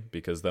knows me,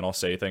 because then I'll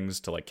say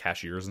things to like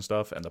cashiers and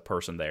stuff, and the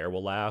person there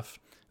will laugh,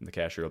 and the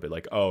cashier will be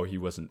like, "Oh, he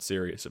wasn't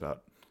serious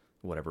about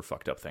whatever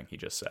fucked up thing he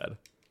just said."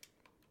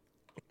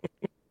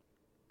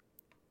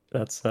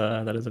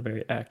 That is a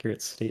very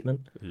accurate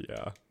statement.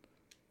 Yeah,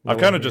 No I've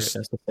kind one of here just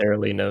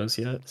necessarily knows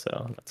yet,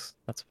 so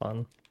that's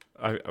fun.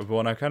 I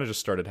kind of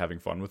just started having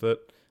fun with it.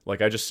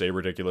 Like, I just say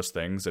ridiculous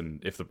things,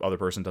 and if the other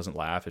person doesn't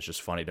laugh, it's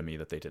just funny to me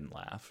that they didn't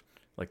laugh,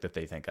 like that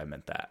they think I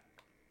meant that.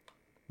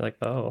 Like,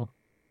 oh,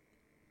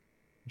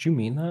 did you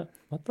mean that?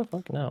 What the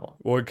fuck? No.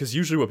 Well, because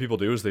usually what people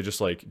do is they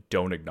just like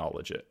don't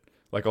acknowledge it.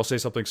 Like, I'll say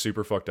something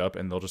super fucked up,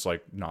 and they'll just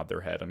like nod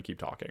their head and keep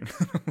talking.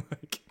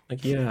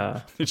 Like,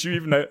 yeah. Did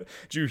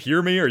you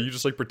hear me? Or are you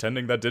just like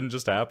pretending that didn't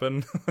just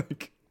happen?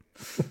 Like,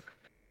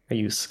 Are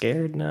you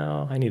scared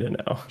now? I need to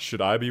know.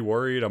 should I be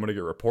worried? I'm gonna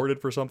get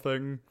reported for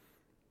something.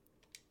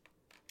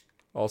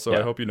 Also, I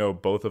Yeah. hope you know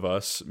both of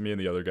us, me and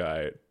the other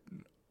guy,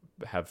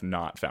 have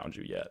not found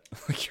you yet.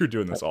 Like, you're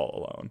doing this all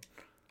alone.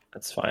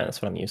 That's fine.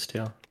 That's what I'm used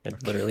to.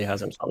 It literally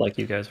hasn't felt like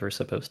you guys were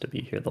supposed to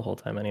be here the whole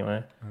time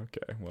anyway.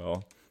 Okay,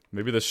 well,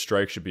 maybe this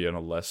strike should be in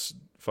a less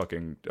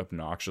fucking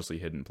obnoxiously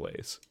hidden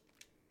place.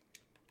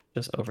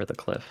 Just over the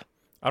cliff.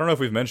 I don't know if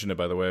we've mentioned it,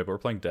 by the way, but we're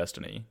playing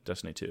Destiny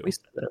 2. We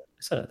said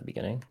it at the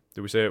beginning.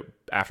 Did we say it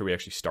after we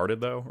actually started,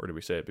 though, or did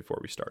we say it before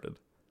we started?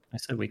 I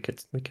said we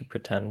could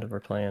pretend we're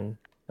playing.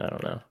 I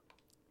don't know.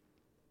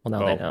 Well,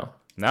 now Well, they know.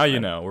 Now you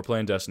know, we're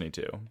playing Destiny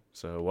 2.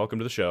 So welcome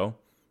to the show.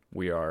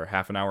 We are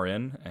half an hour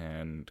in,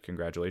 and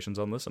congratulations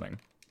on listening.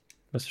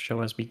 This show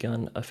has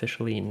begun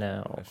officially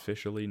now.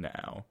 Officially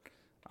now.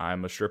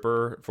 I'm a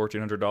stripper,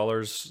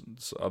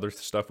 $1,400, other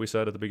stuff we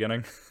said at the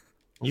beginning.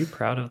 You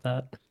proud of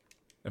that?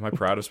 Am I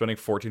proud of spending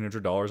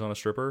 $1,400 on a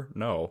stripper?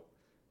 No,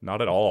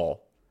 not at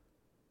all.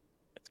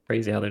 It's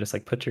crazy how they're just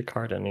like, put your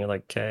card in, and you're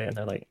like, okay, and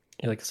you're like,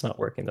 it's not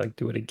working. They're like,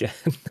 do it again.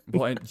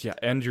 Well,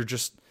 and you're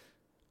just,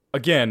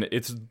 again,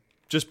 it's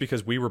just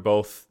because we were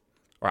both,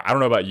 or I don't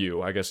know about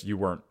you, I guess you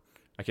weren't,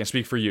 I can't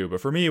speak for you,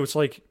 but for me, it was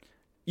like,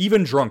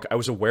 even drunk, I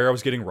was aware I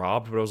was getting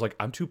robbed, but I was like,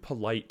 I'm too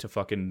polite to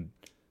fucking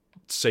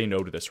say no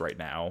to this right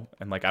now.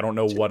 And like, I don't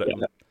know what.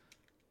 Yeah.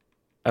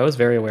 I was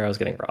very aware I was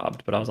getting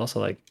robbed, but I was also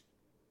like,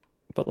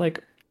 but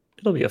like,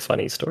 it'll be a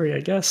funny story, I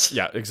guess.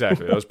 Yeah,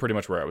 exactly. That was pretty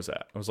much where I was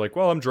at. I was like,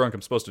 well, I'm drunk.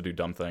 I'm supposed to do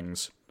dumb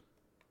things.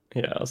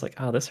 Yeah, I was like,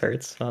 oh, this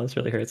hurts. Oh, this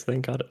really hurts.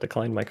 Thank God it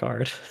declined my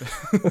card.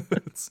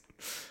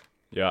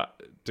 Yeah,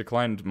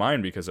 declined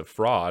mine because of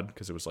fraud,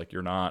 because it was like,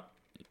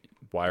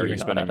 why are you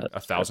spending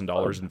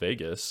 $1,000 in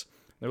Vegas?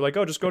 They're like,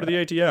 oh, just go to the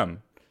ATM.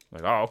 I'm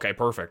like, oh, okay,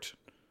 perfect.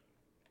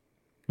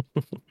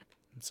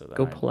 So then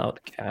Go pull out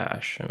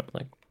cash. And I'm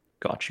like,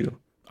 got you.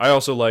 I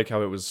also like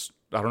how it was,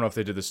 I don't know if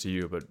they did this to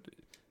you, but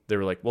they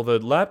were like, well, the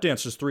lap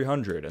dance is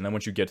 $300. And then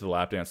once you get to the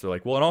lap dance, they're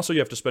like, well, and also you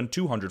have to spend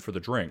 $200 for the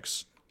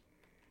drinks.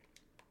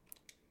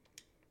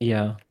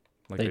 Yeah,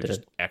 Like, they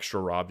just did. extra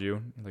robbed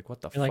you. You're like,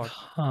 what the You're fuck? like,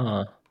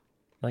 huh.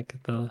 Like,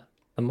 the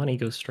money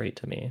goes straight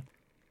to me.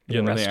 Yeah,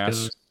 and then they rest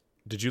asked, goes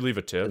did you leave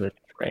a to tip? the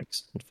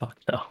drinks. And fuck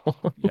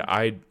no. Yeah,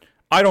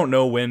 I don't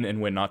know when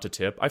and when not to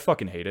tip. I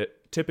fucking hate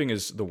it. Tipping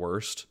is the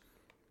worst.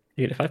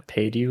 Dude, if I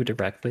paid you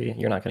directly,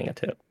 you're not getting a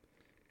tip.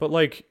 But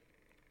like,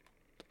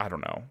 I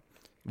don't know.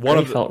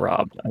 I felt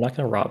robbed. I'm not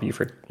gonna rob you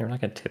for. You're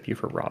not gonna tip you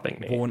for robbing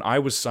me. Well, when I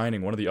was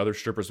signing, one of the other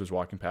strippers was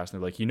walking past, and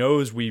they're like, he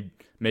knows we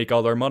make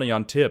all our money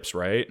on tips,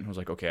 right? And I was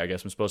like, okay, I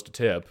guess I'm supposed to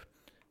tip.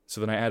 So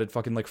then I added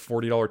fucking like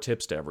 $40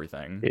 tips to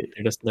everything.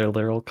 They're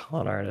literal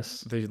con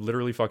artists. They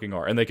literally fucking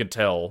are, and they can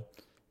tell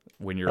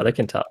when you're. Oh, they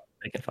can tell.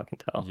 They can fucking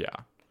tell. Yeah.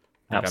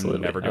 Like, Absolutely.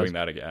 I'm never doing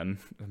that again.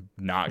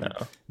 Not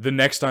No. The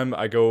next time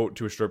I go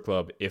to a strip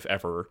club, if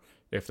ever,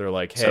 if they're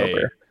like, hey,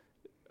 Sober.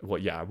 well,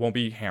 yeah, I won't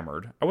be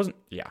hammered. I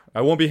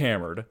won't be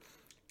hammered.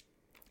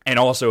 And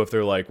also, if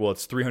they're like, well,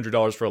 it's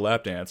 $300 for a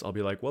lap dance, I'll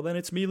be like, well, then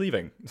it's me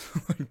leaving.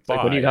 It's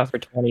like, what do you got for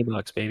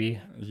 $20, baby?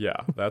 Yeah,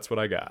 that's what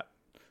I got.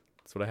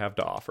 That's what I have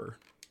to offer.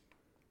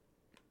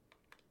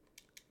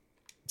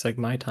 It's like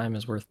my time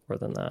is worth more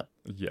than that.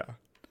 Yeah.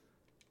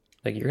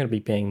 Like, you're gonna be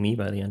paying me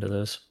by the end of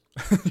this.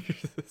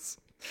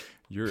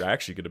 You're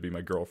actually going to be my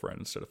girlfriend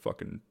instead of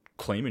fucking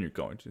claiming you're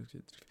going to.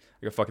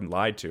 I got fucking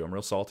lied to. I'm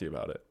real salty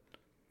about it.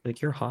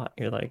 Like, you're hot.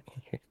 You're like,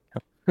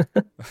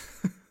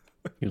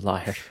 you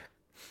liar.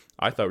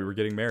 I thought we were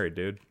getting married,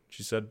 dude.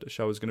 She said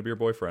I was going to be her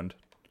boyfriend.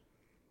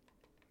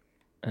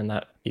 And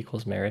that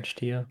equals marriage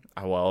to you?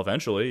 Well,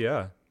 eventually,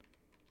 yeah.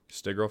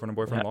 Stay girlfriend and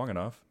boyfriend Yeah. long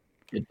enough.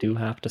 You do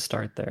have to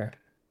start there.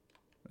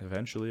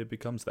 Eventually it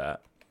becomes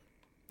that.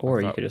 Or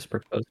you thought- could just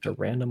propose to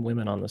random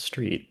women on the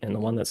street, and the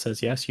one that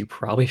says yes, you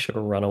probably should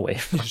run away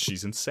from.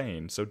 She's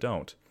insane, so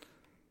don't.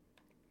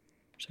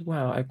 She's like,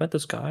 wow, I met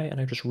this guy and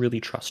I just really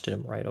trusted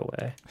him right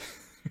away.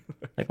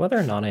 Like, whether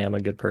or not I am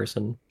a good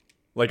person,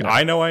 Like, No.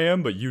 I know I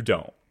am, but you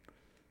don't.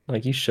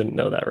 like, you shouldn't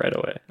know that right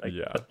away. Like,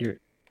 Yeah.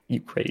 you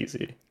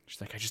crazy. She's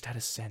like, I just had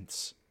a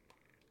sense.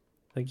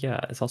 Like, yeah,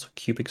 it's also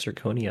cubic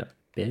zirconia,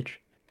 bitch.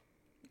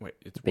 Wait,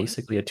 it's what?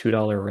 Basically a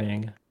 $2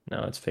 ring.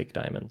 No, it's fake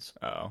diamonds.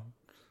 Oh.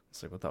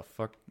 It's like, what the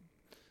fuck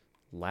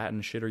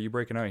Latin shit are you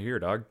breaking out here,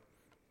 dog?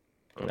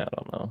 I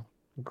don't know.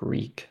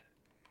 Greek.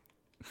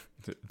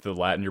 The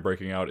Latin you're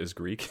breaking out is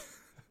Greek.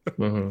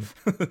 hmm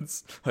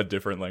It's a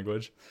different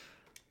language.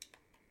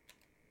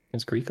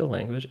 Is Greek a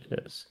language? It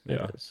is.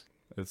 Yeah.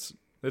 It is.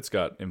 It's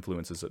got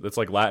influences. It's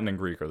like Latin and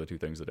Greek are the two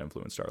things that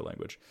influenced our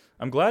language.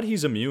 I'm glad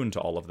he's immune to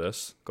all of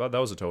this. Glad that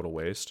was a total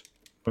waste.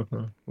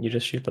 You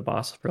just shoot the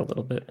boss for a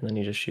little bit, and then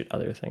you just shoot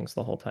other things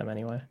the whole time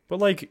anyway. But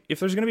like, if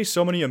there's gonna be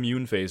so many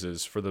immune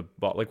phases for the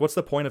bot, like, what's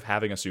the point of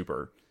having a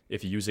super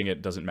if using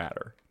it doesn't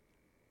matter?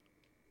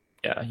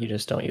 Yeah, you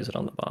just don't use it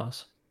on the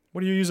boss.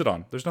 What do you use it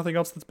on? There's nothing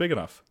else that's big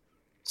enough.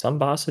 Some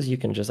bosses you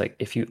can just like,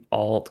 if you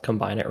all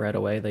combine it right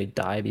away, they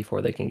die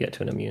before they can get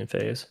to an immune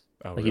phase.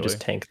 Oh, Like really? you just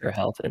tank their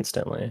health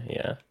instantly.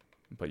 Yeah,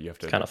 But you have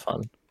to it's kind of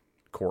fun.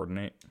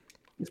 coordinate.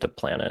 You have to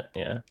plan it.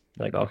 Yeah,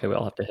 like okay, we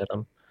all have to hit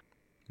them.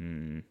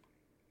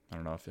 I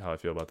don't know how I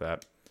feel about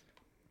that.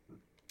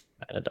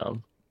 Kind of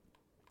dumb.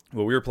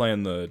 Well, we were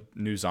playing the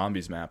new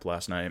zombies map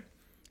last night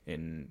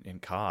in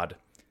COD,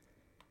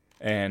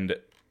 and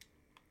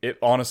it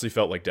honestly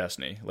felt like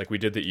Destiny. Like, we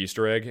did the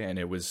Easter egg, and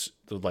it was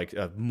like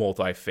a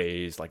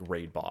multi-phase like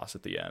raid boss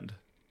at the end.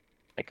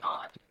 My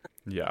God,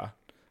 Yeah, I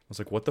was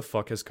like, what the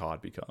fuck has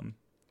COD become?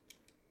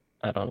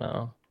 I don't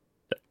know.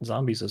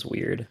 Zombies is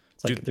weird.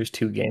 It's like Dude. there's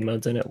two game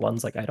modes in it.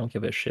 One's like I don't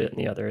give a shit, and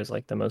the other is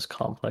like the most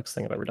complex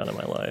thing I've ever done in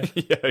my life.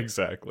 Yeah,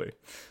 exactly.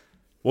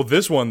 Well,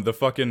 this one, the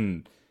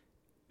fucking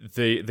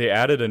they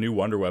added a new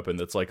wonder weapon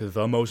that's like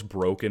the most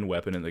broken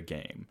weapon in the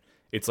game.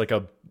 It's like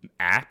a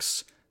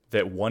axe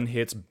that one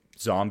hits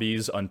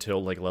zombies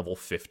until like level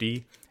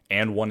 50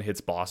 and one hits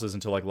bosses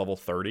until like level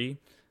 30.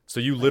 So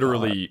you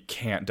literally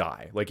can't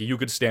die. Like, you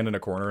could stand in a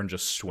corner and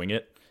just swing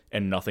it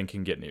and nothing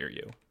can get near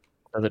you.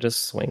 Does it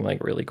just swing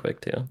like really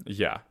quick too?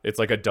 Yeah, it's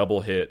like a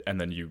double hit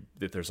and then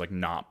there's like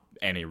not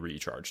any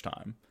recharge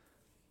time.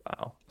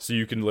 Wow. So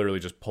you can literally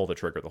just pull the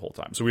trigger the whole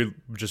time. So we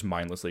just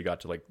mindlessly got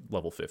to like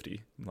level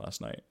 50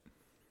 last night.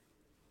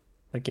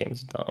 That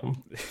game's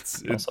dumb.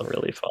 It's Also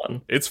really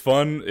fun. It's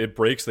fun. It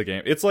breaks the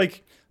game. It's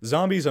like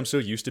zombies. I'm so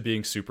used to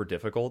being super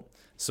difficult.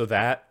 So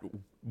that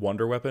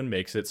wonder weapon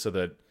makes it so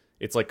that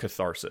it's like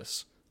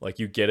catharsis. Like,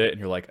 you get it and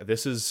you're like,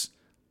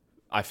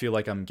 I feel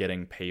like I'm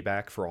getting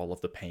payback for all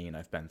of the pain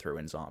I've been through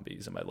in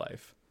zombies in my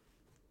life.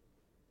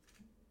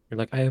 You're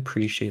like, I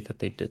appreciate that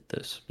they did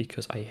this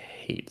because I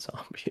hate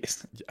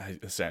zombies.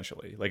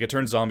 Essentially. Like, it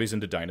turns zombies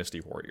into dynasty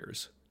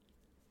warriors.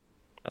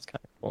 That's kind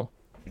of cool.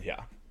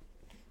 Yeah.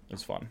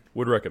 It's fun.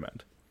 Would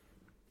recommend.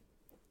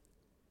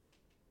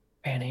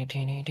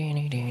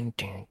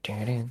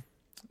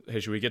 Hey,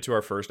 should we get to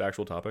our first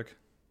actual topic?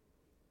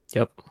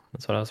 Yep,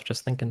 that's what I was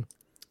just thinking.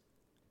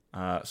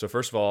 So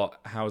first of all,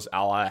 how's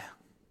Ally?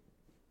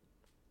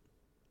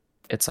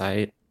 It's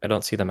I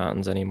don't see the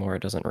mountains anymore.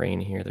 It doesn't rain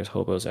here. There's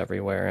hobos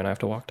everywhere, and I have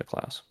to walk to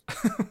class.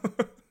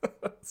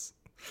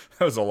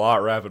 That was a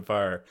lot rapid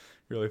fire.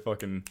 Really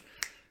fucking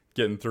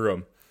getting through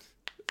them.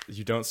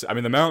 You don't see, I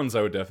mean, the mountains,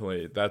 I would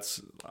definitely,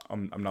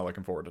 I'm not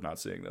looking forward to not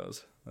seeing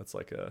those. That's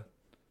like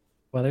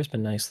Weather's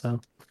been nice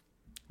though.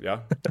 yeah.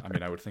 I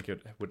mean, I would think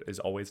is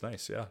always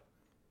nice. Yeah.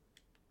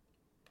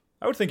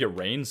 I would think it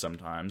rains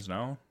sometimes.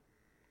 No.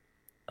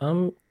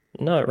 No,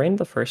 it rained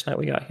the first night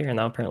we got here, and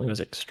that apparently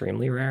was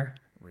extremely rare.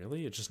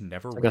 Really? It just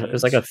never It rains.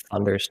 was like a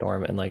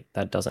thunderstorm, and like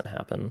that doesn't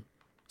happen.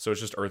 So it's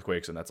just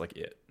earthquakes and that's like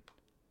it.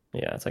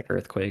 Yeah, it's like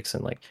earthquakes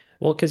and like,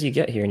 well, because you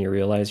get here and you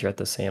realize you're at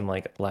the same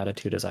like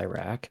latitude as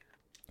Iraq.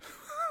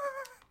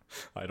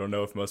 I don't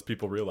know if most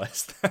people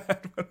realize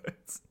that. But I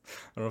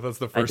don't know if that's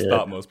the first did.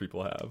 thought most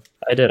people have.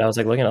 I did. I was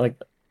like looking at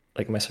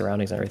like my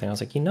surroundings and everything. I was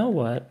like, you know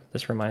what?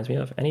 This reminds me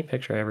of any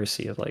picture I ever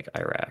see of like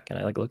Iraq. And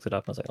I like looked it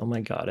up and I was like, oh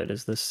my God, it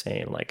is the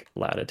same like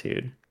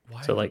latitude.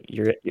 Why? So like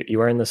you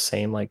are in the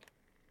same like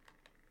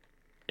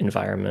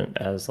environment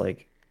as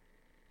like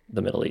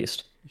the Middle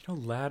East. You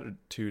know,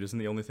 latitude isn't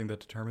the only thing that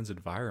determines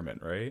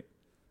environment, right?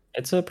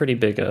 It's a pretty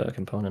big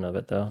component of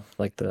it though.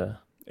 Like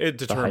It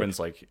determines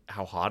like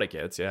how hot it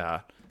gets,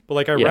 yeah. But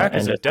like yeah, Iraq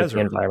is and a it's, like, the desert.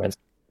 environments.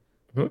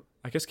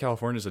 I guess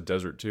California's a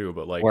desert too,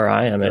 but like Where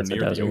I am, you're it's a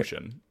near the desert.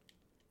 ocean.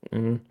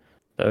 The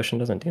ocean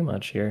doesn't do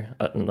much here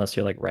unless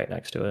you're like right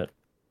next to it.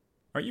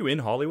 Aren't you in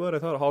Hollywood? I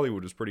thought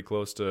Hollywood was pretty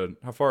close to.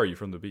 How far are you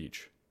from the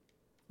beach?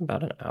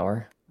 About an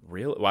hour.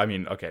 Really? Well, I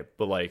mean, okay,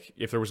 but like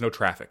if there was no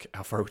traffic,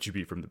 how far would you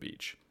be from the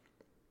beach?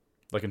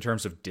 Like in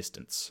terms of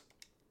distance.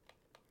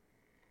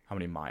 How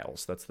many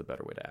miles? That's the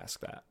better way to ask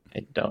that.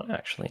 I don't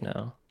actually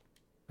know.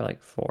 For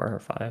like 4 or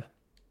 5.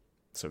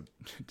 So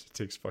it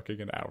takes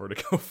fucking an hour to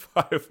go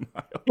 5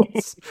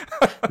 miles.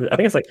 I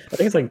think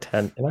it's like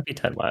 10. It might be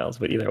 10 miles,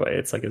 but either way,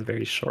 it's like a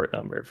very short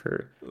number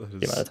for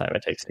the amount of time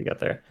it takes to get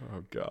there.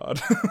 Oh god.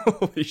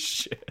 Holy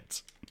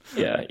shit.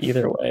 Yeah,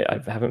 either way, I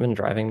haven't been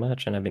driving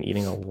much, and I've been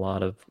eating a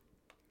lot of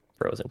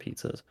frozen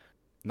pizzas.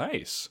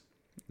 Nice.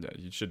 Yeah,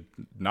 you should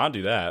not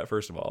do that,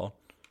 first of all,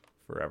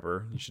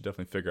 forever. You should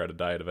definitely figure out a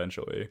diet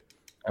eventually.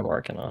 I'm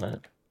working on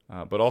it.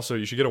 But also,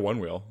 you should get a one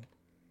wheel.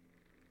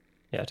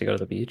 Yeah, to go to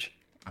the beach.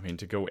 I mean,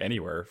 to go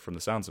anywhere from the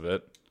sounds of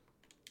it.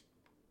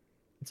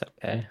 It's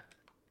okay.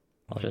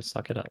 I'll just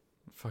suck it up.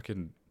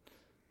 Fucking,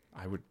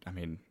 I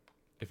mean,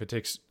 if it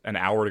takes an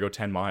hour to go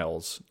 10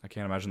 miles, I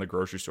can't imagine the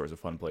grocery store is a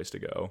fun place to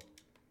go.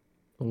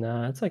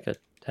 No, it's like a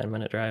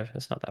 10-minute drive.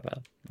 It's not that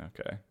bad.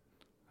 Okay.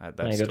 That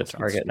I go to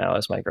Target now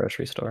as my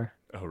grocery store.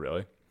 Oh,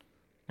 really?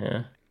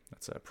 Yeah.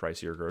 That's a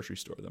pricier grocery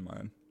store than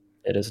mine.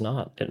 It is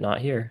not.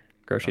 Not here.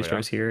 Grocery Oh, yeah?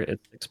 stores here,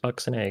 it's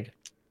 $6 an egg.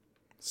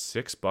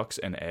 $6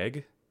 an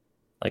egg?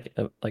 Like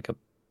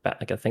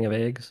a thing of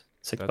eggs.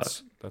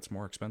 $6. That's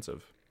more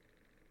expensive.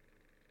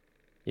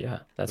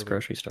 Yeah, that's Really?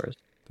 grocery stores.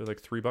 They're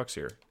like $3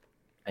 here.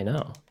 I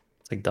know.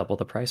 It's like double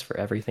the price for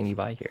everything you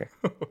buy here.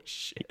 Oh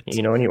shit.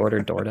 You know when you order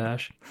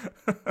DoorDash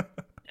and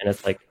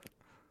it's like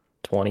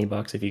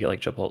 $20 if you get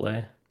like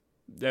Chipotle?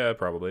 Yeah,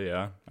 probably,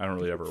 yeah. I don't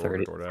really ever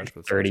order 30, DoorDash,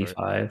 but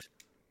 35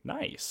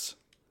 Nice.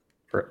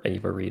 for a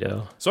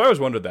burrito. So I always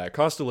wondered that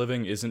cost of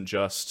living isn't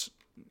just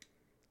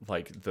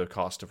like the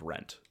cost of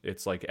rent.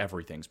 It's like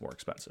everything's more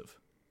expensive.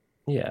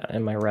 Yeah,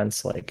 and my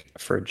rent's like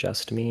for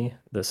just me,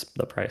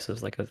 the price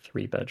is like a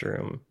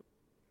 3-bedroom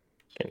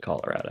in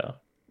Colorado.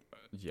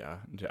 Yeah.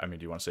 I mean,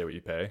 do you want to say what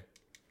you pay?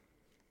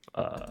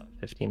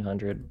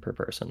 $1,500 per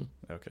person.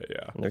 Okay,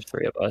 yeah. And there's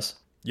 3 of us.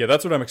 Yeah,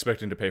 that's what I'm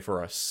expecting to pay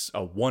for a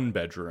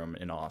 1-bedroom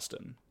in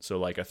Austin. So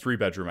like a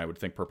 3-bedroom, I would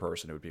think per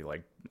person it would be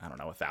like, I don't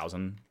know,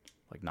 1,000.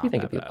 Like not You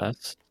think that it'd be bad.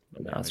 less?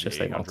 But no, Yeah, it's maybe just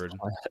they 800.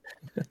 multiply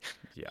it.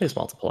 Yeah. They just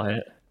multiply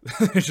it.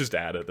 They just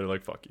add it. They're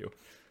like, fuck you.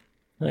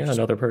 Like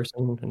another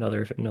person,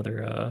 another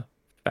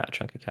fat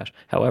chunk of cash.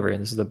 However,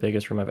 this is the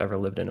biggest room I've ever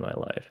lived in my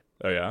life.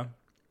 Oh yeah?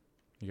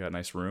 You got a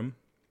nice room?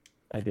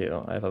 I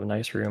do. I have a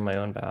nice room, my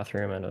own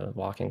bathroom, and a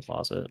walk-in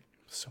closet.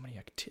 So many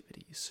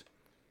activities.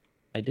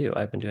 I do.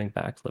 I've been doing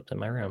backflips in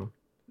my room.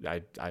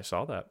 I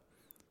saw that.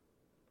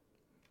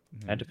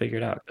 I had to figure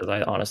it out because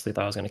I honestly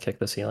thought I was going to kick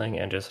the ceiling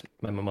and just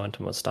my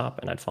momentum would stop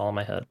and I'd fall on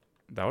my head.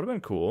 That would have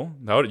been cool.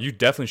 You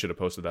definitely should have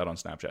posted that on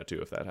Snapchat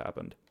too if that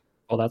happened.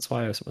 Well, that's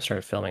why I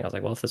started filming. I was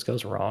like, well, if this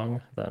goes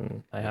wrong,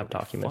 then I have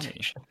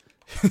documentation.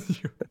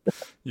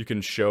 You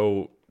can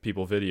show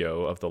people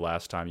video of the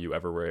last time you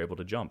ever were able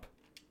to jump.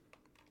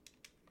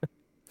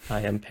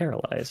 I am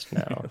paralyzed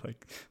now.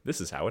 Like, this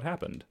is how it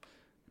happened.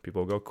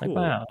 People go, cool.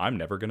 wow. I'm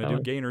never going to do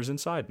gainers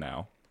inside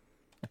now.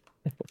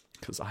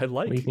 Because I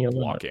like Leave me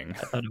alone. walking. I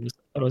thought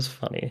it was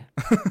funny.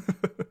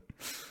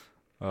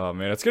 Oh,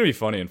 man. It's going to be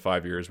funny in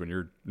 5 years when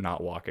you're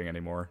not walking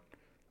anymore.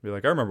 Be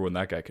like, I remember when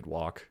that guy could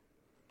walk.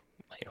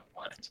 Wait,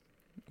 what?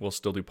 We'll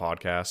still do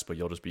podcasts, but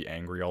you'll just be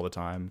angry all the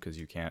time because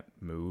you can't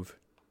move.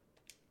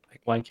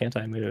 Like, why can't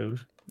I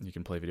move? You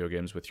can play video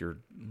games with your,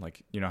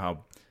 like, you know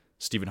how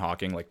Stephen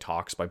Hawking, like,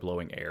 talks by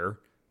blowing air?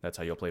 That's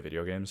how you'll play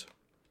video games?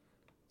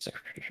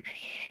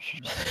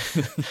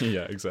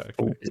 Yeah,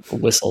 exactly.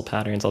 Whistle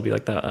patterns. I'll be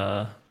like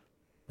that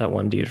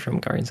one dude from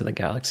Guardians of the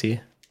Galaxy.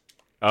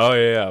 Oh,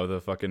 yeah,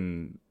 the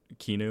fucking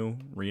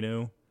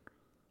Renu.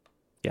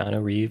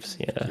 Keanu Reeves.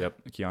 Yeah. Yep,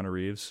 Keanu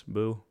Reeves.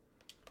 Boo.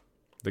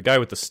 The guy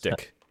with the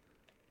stick.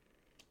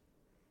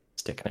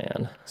 Stick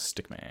man.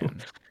 Stick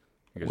man.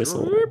 He goes,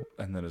 Whistle. "Whoop,"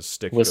 and then his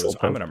stick Whistle goes,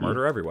 I'm going to pokey.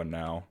 mure everyone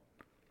now.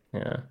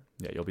 Yeah.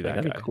 Yeah, you'll be Like,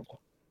 that that'd guy. be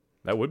cool.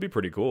 That would be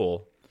pretty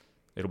cool.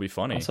 It'll be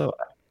funny. Also,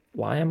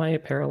 why am I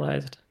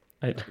paralyzed?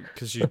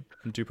 Because you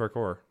do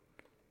parkour.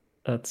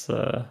 That's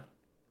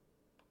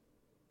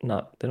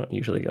not. They don't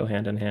usually go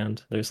hand in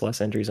hand. There's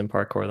less injuries in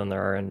parkour than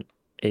there are in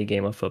a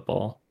game of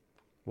football.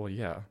 Well,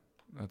 yeah.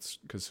 That's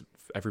because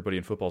everybody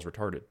in football is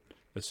retarded.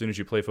 As soon as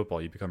you play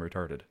football, you become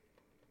retarded.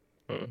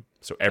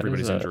 So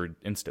everybody's injured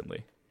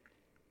instantly.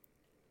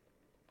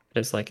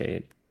 It's like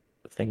a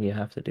thing you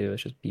have to do.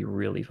 Is just be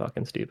really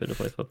fucking stupid to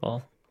play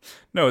football.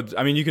 No,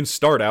 I mean, you can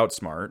start out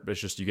smart, but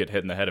it's just you get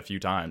hit in the head a few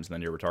times and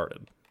then you're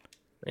retarded.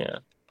 Yeah.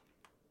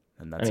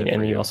 And that's I mean, it for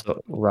and you you.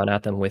 also run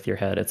at them with your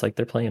head. It's like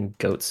they're playing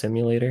Goat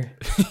Simulator.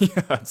 Yeah,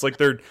 it's like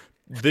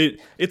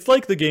it's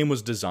like the game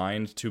was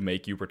designed to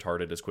make you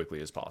retarded as quickly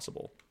as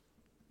possible.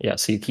 Yeah,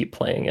 so you keep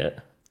playing it.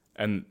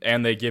 And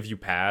they give you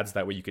pads,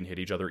 that way you can hit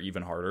each other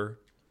even harder.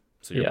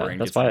 So your Yeah, brain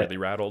that's gets why really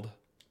rattled.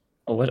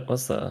 Oh,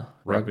 what's the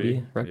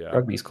Rugby? rugby? Yeah.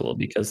 Rugby's cool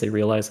because they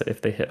realize that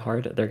if they hit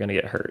hard, they're gonna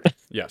get hurt.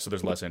 Yeah, so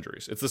there's less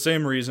injuries. It's the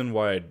same reason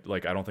why I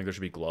don't think there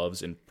should be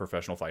gloves in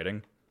professional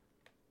fighting.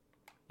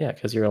 Yeah,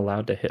 because you're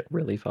allowed to hit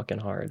really fucking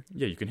hard.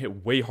 Yeah, you can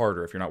hit way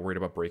harder if you're not worried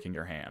about breaking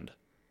your hand.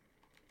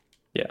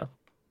 Yeah.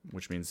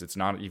 Which means it's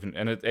not even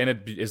and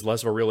it is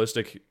less of a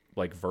realistic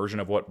like version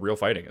of what real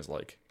fighting is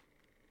like.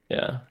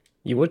 Yeah.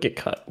 You would get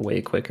cut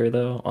way quicker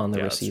though on the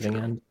Yeah, that's receiving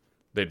true. end.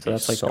 They'd So be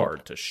that's like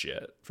scarred to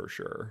shit for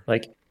sure.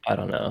 Like I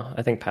don't know.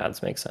 I think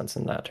pads make sense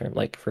in that term.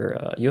 Like for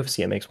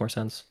UFC, it makes more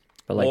sense.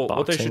 But like Well,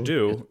 what they should boxing is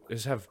do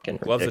is have getting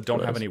gloves that don't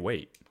have ridiculous. any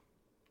weight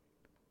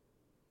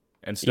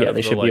instead Yeah, of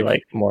they the should be like.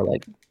 like more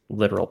like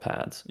literal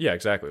pads. Yeah,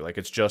 exactly. Like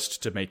it's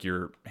just to make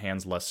your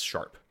hands less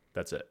sharp.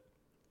 That's it.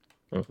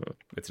 Hmm.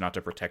 It's not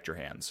to protect your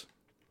hands.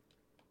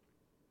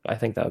 I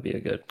think that would be a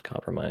good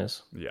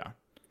compromise. Yeah.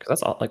 Because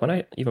that's all. Like when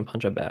I even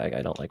punch a bag,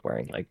 I don't like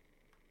wearing like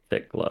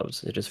thick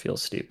gloves. It just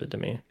feels stupid to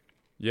me.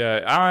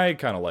 Yeah, I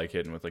kind of like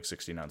hitting with like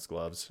 16-ounce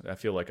gloves. I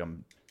feel like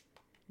I'm,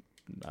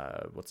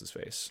 what's his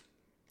face?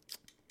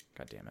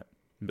 God damn it.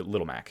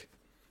 Little Mac.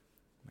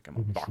 Like I'm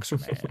a boxer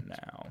man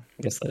now.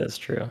 I guess that is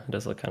true. It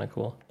does look kind of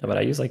cool. But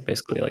I use like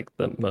basically like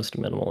the most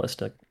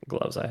minimalistic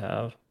gloves I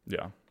have.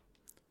 Yeah.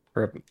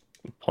 For a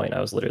point,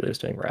 I was literally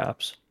just doing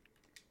wraps.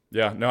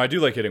 Yeah, no, I do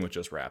like hitting with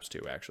just wraps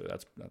too, actually.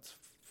 That's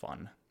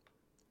fun.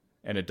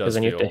 And it Because does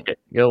then you feel... have to hit,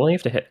 you only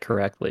have to hit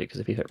correctly. Because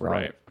if you hit wrong,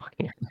 Right. it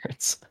fucking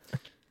hurts.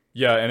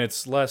 Yeah, and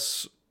it's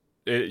less...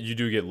 you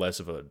do get less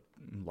of a,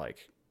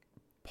 like,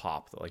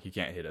 pop. Like, you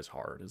can't hit as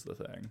hard is the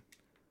thing.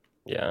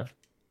 Yeah,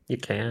 you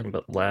can,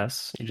 but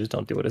less. You just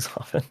don't do it as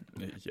often.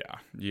 Yeah,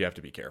 you have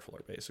to be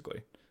carefuler,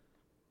 basically.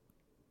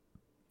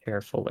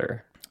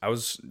 Carefuler.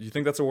 You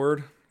think that's a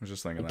word? I was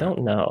just thinking I that.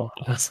 don't know.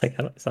 I was like,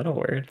 is that a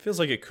word? It feels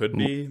like it could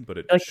be, but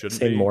it I feel like shouldn't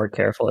say be. more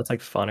careful. It's like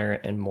funner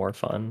and more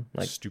fun.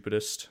 Like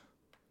Stupidest.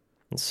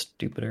 and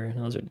stupider.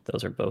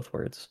 Those are both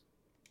words.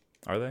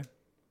 Are they?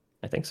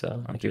 I think so.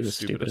 I'm Like you're too the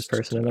stupidest stupidest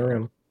person in to the know.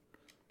 room.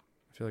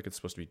 I feel like it's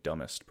supposed to be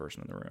dumbest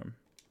person in the room.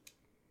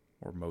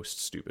 Or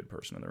most stupid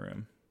person in the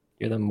room.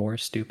 You're the more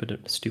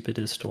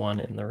stupidest one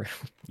in the room.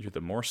 You're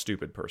the more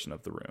stupid person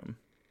of the room.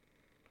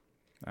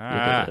 You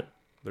Ah, did it.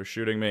 they're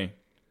shooting me.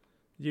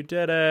 You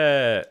did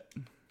it.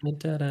 You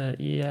did it.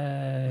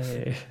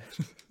 Yay.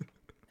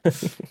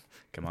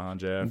 Come on,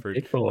 Jeffrey.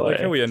 Big I like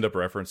boy. how we end up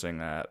referencing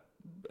that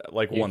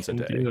like You once a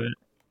can day. do it.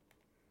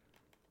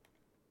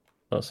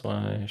 That's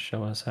why.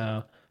 Show us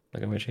how.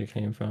 Look at where you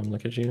came from.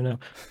 Look at you now.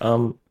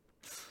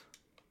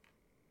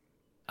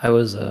 I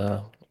was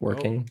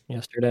working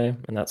yesterday,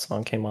 and that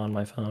song came on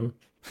my phone,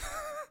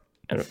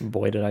 and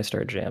boy, did I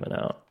start jamming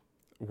out.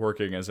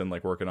 Working as in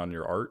like working on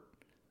your art.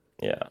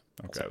 Yeah.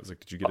 Okay, I was like,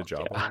 did you get a fuck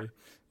job yeah. already?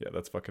 Yeah,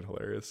 that's fucking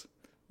hilarious.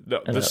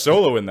 No, And the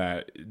solo in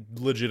that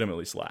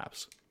legitimately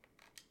slaps.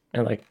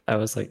 And like I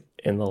was like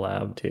in the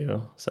lab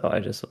too, so I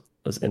just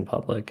was in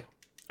public.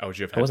 Oh, did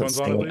you have I wasn't headphones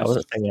on at singing. I least?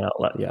 wasn't singing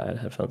out loud. Yeah, I had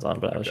headphones on,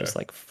 but I was Okay. just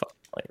like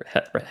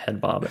head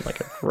bobbing like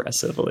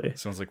aggressively.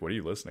 Sounds like, what are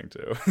you listening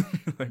to?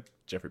 Like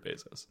Jeffrey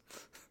Bezos.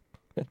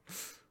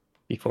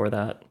 Before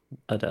that,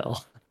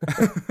 Adele.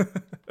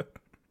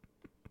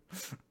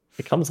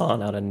 It comes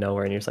on out of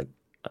nowhere, and you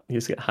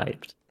just get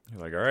hyped.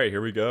 You're like, all right,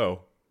 here we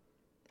go.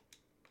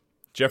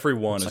 Jeffrey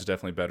 1 It's is like-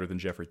 definitely better than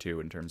Jeffrey 2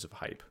 in terms of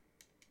hype.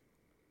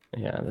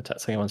 Yeah, the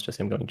second one's just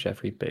him going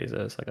Jeffrey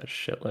Bezos like a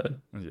shitload.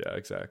 Yeah,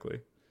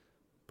 exactly.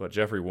 But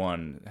Jeffrey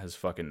 1 has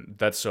fucking...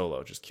 That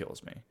solo just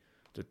kills me.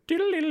 The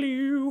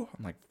diddle-diddle-doo.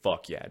 I'm like,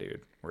 fuck yeah,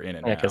 dude. We're in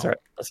it Yeah, now. because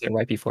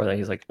right before that,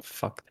 he's like,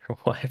 "Fuck their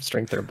wives,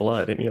 drink their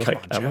blood," and you're Come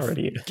like, on, "I'm Jeff.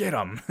 already." Get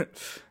him.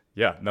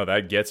 Yeah, no,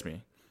 that gets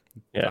me.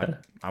 Yeah,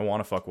 I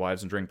want to fuck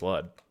wives and drink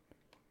blood.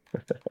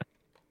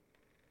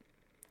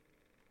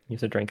 you have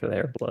to drink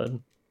their blood.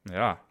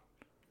 Yeah.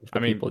 The I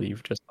mean- people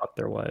you've just fucked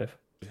their wife.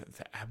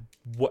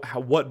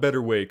 What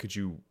better way could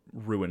you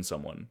ruin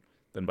someone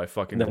than by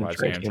fucking their Than wives and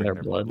drinking drinking their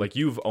their blood? blood. Like,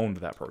 you've owned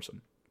that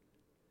person.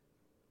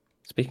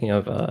 Speaking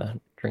of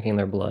drinking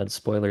their blood,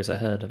 spoilers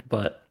ahead.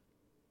 But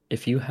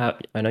if you have,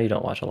 I know you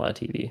don't watch a lot of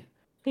TV. I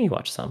think you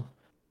watch some.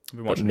 I've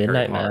been But watching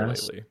Midnight Harry Potter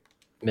Mass- lately.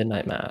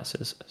 Midnight Mass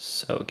is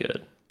so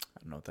good.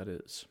 I don't know what that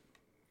is.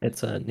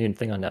 It's a new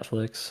thing on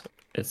Netflix.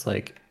 It's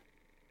like,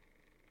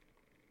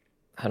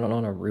 I don't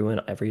want to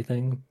ruin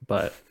everything,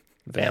 but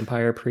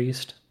vampire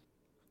priest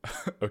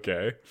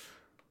Okay.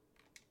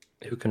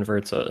 who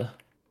converts a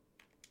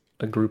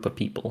group of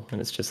people, and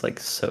it's just like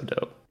so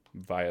dope.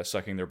 Via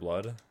sucking their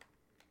blood.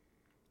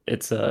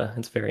 It's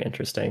very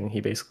interesting.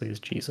 He basically is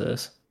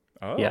Jesus.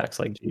 Oh. He acts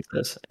like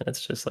Jesus, and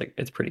it's just like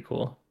it's pretty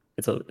cool.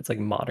 It's like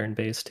modern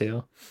based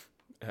too.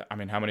 I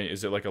mean, how many?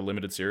 Is it like a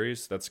limited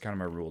series? That's kind of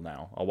my rule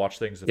now. I'll watch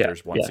things if Yeah,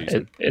 there's one yeah,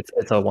 season. it's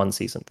a one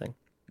season thing.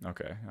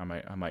 Okay. I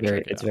might Very,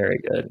 check it it's out. very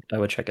good. I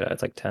would check it out.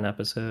 It's like 10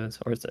 episodes,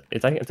 or I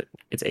think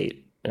it's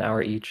 8, an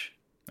hour each.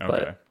 Okay.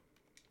 But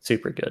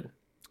super good.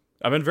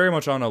 I've been very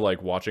much on a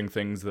like watching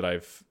things that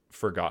I've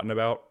forgotten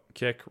about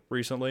kick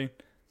recently.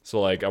 So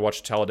like I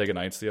watched Talladega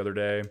Nights the other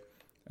day,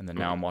 and then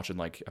now I'm watching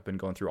like I've been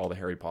going through all the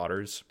Harry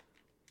Potters.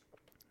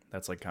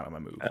 That's like kind of my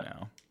move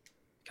now.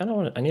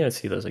 I need to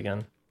see those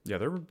again. Yeah,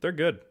 they're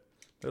good.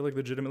 They're like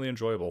legitimately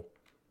enjoyable.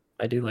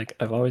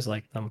 I've always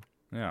liked them.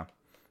 Yeah.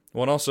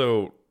 Well, and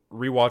also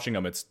rewatching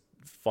them, it's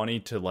funny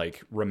to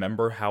like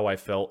remember how I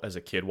felt as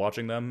a kid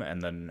watching them,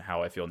 and then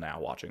how I feel now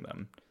watching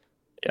them.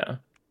 Yeah.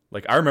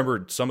 Like I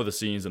remember some of the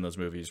scenes in those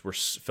movies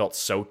felt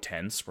so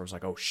tense. Where I was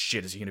like, "Oh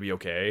shit, is he gonna be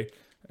okay?"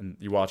 And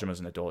you watch them as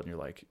an adult, and you're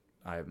like,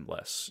 "I'm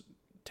less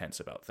tense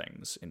about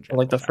things in general."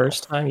 Like the now."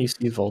 first time you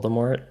see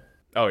Voldemort,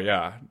 Oh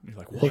yeah, you're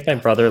like, I "What?" think my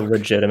brother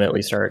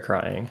legitimately started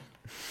crying.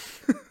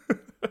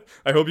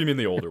 I hope you mean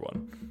the older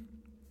one.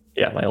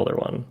 Yeah, my older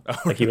one. Oh,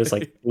 Like he was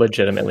like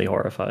legitimately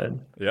horrified.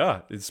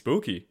 Yeah, it's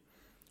spooky.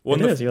 Well,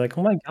 It is. You're like,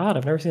 oh my god,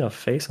 I've never seen a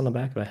face on the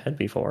back of a head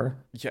before.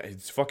 Yeah,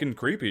 it's fucking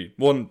creepy.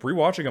 Well, in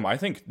rewatching them, I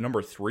think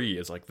number 3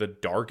 is like the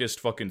darkest,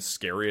 fucking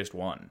scariest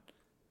one.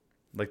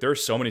 Like there are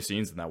so many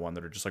scenes in that one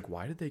that are just like,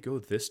 why did they go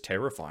this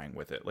terrifying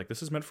with it? Like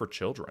this is meant for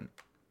children.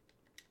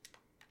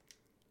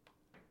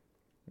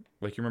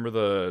 Like you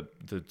remember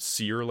the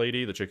seer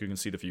lady, the chick who can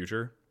see the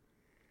future?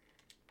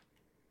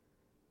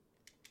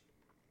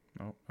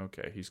 Oh,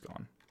 okay, he's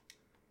gone.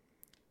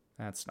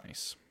 That's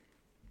nice.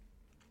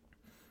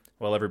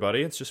 Well,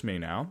 everybody, it's just me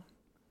now.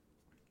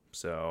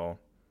 So,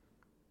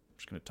 I'm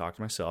just going to talk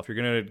to myself. You're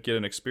going to get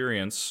an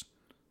experience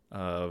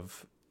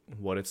of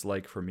what it's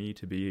like for me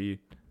to be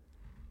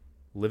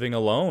living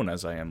alone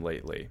as I am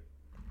lately.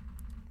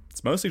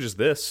 It's mostly just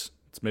this.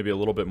 It's maybe a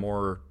little bit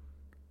more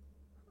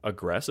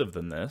aggressive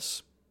than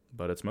this,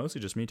 but it's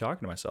mostly just me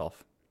talking to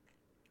myself.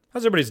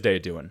 How's everybody's day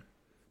doing?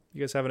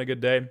 You guys having a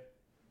good day?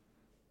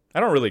 I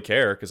don't really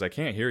care because I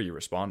can't hear you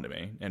respond to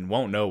me and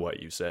won't know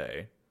what you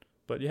say.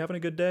 But you having a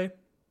good day?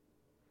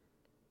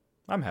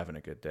 I'm having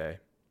a good day.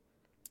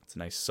 It's a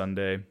nice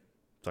Sunday.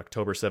 It's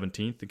October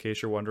 17th, in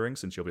case you're wondering,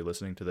 since you'll be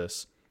listening to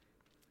this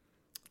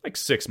like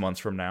 6 months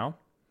from now.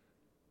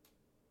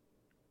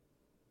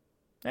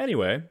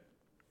 Anyway,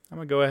 I'm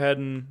going to go ahead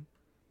and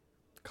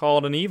call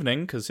it an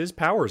evening because his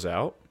power's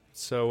out.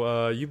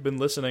 So you've been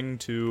listening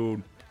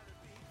to,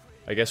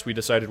 I guess we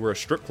decided we're a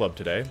strip club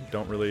today.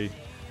 Don't really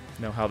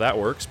know how that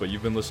works, but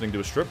you've been listening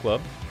to a strip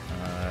club.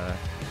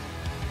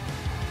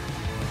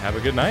 Have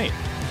a good night.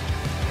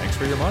 Thanks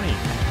for your money.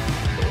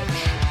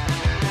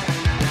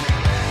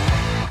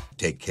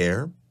 Take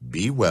care,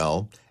 be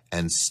well,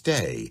 and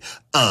stay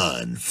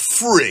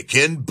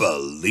unfrickin'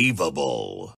 believable.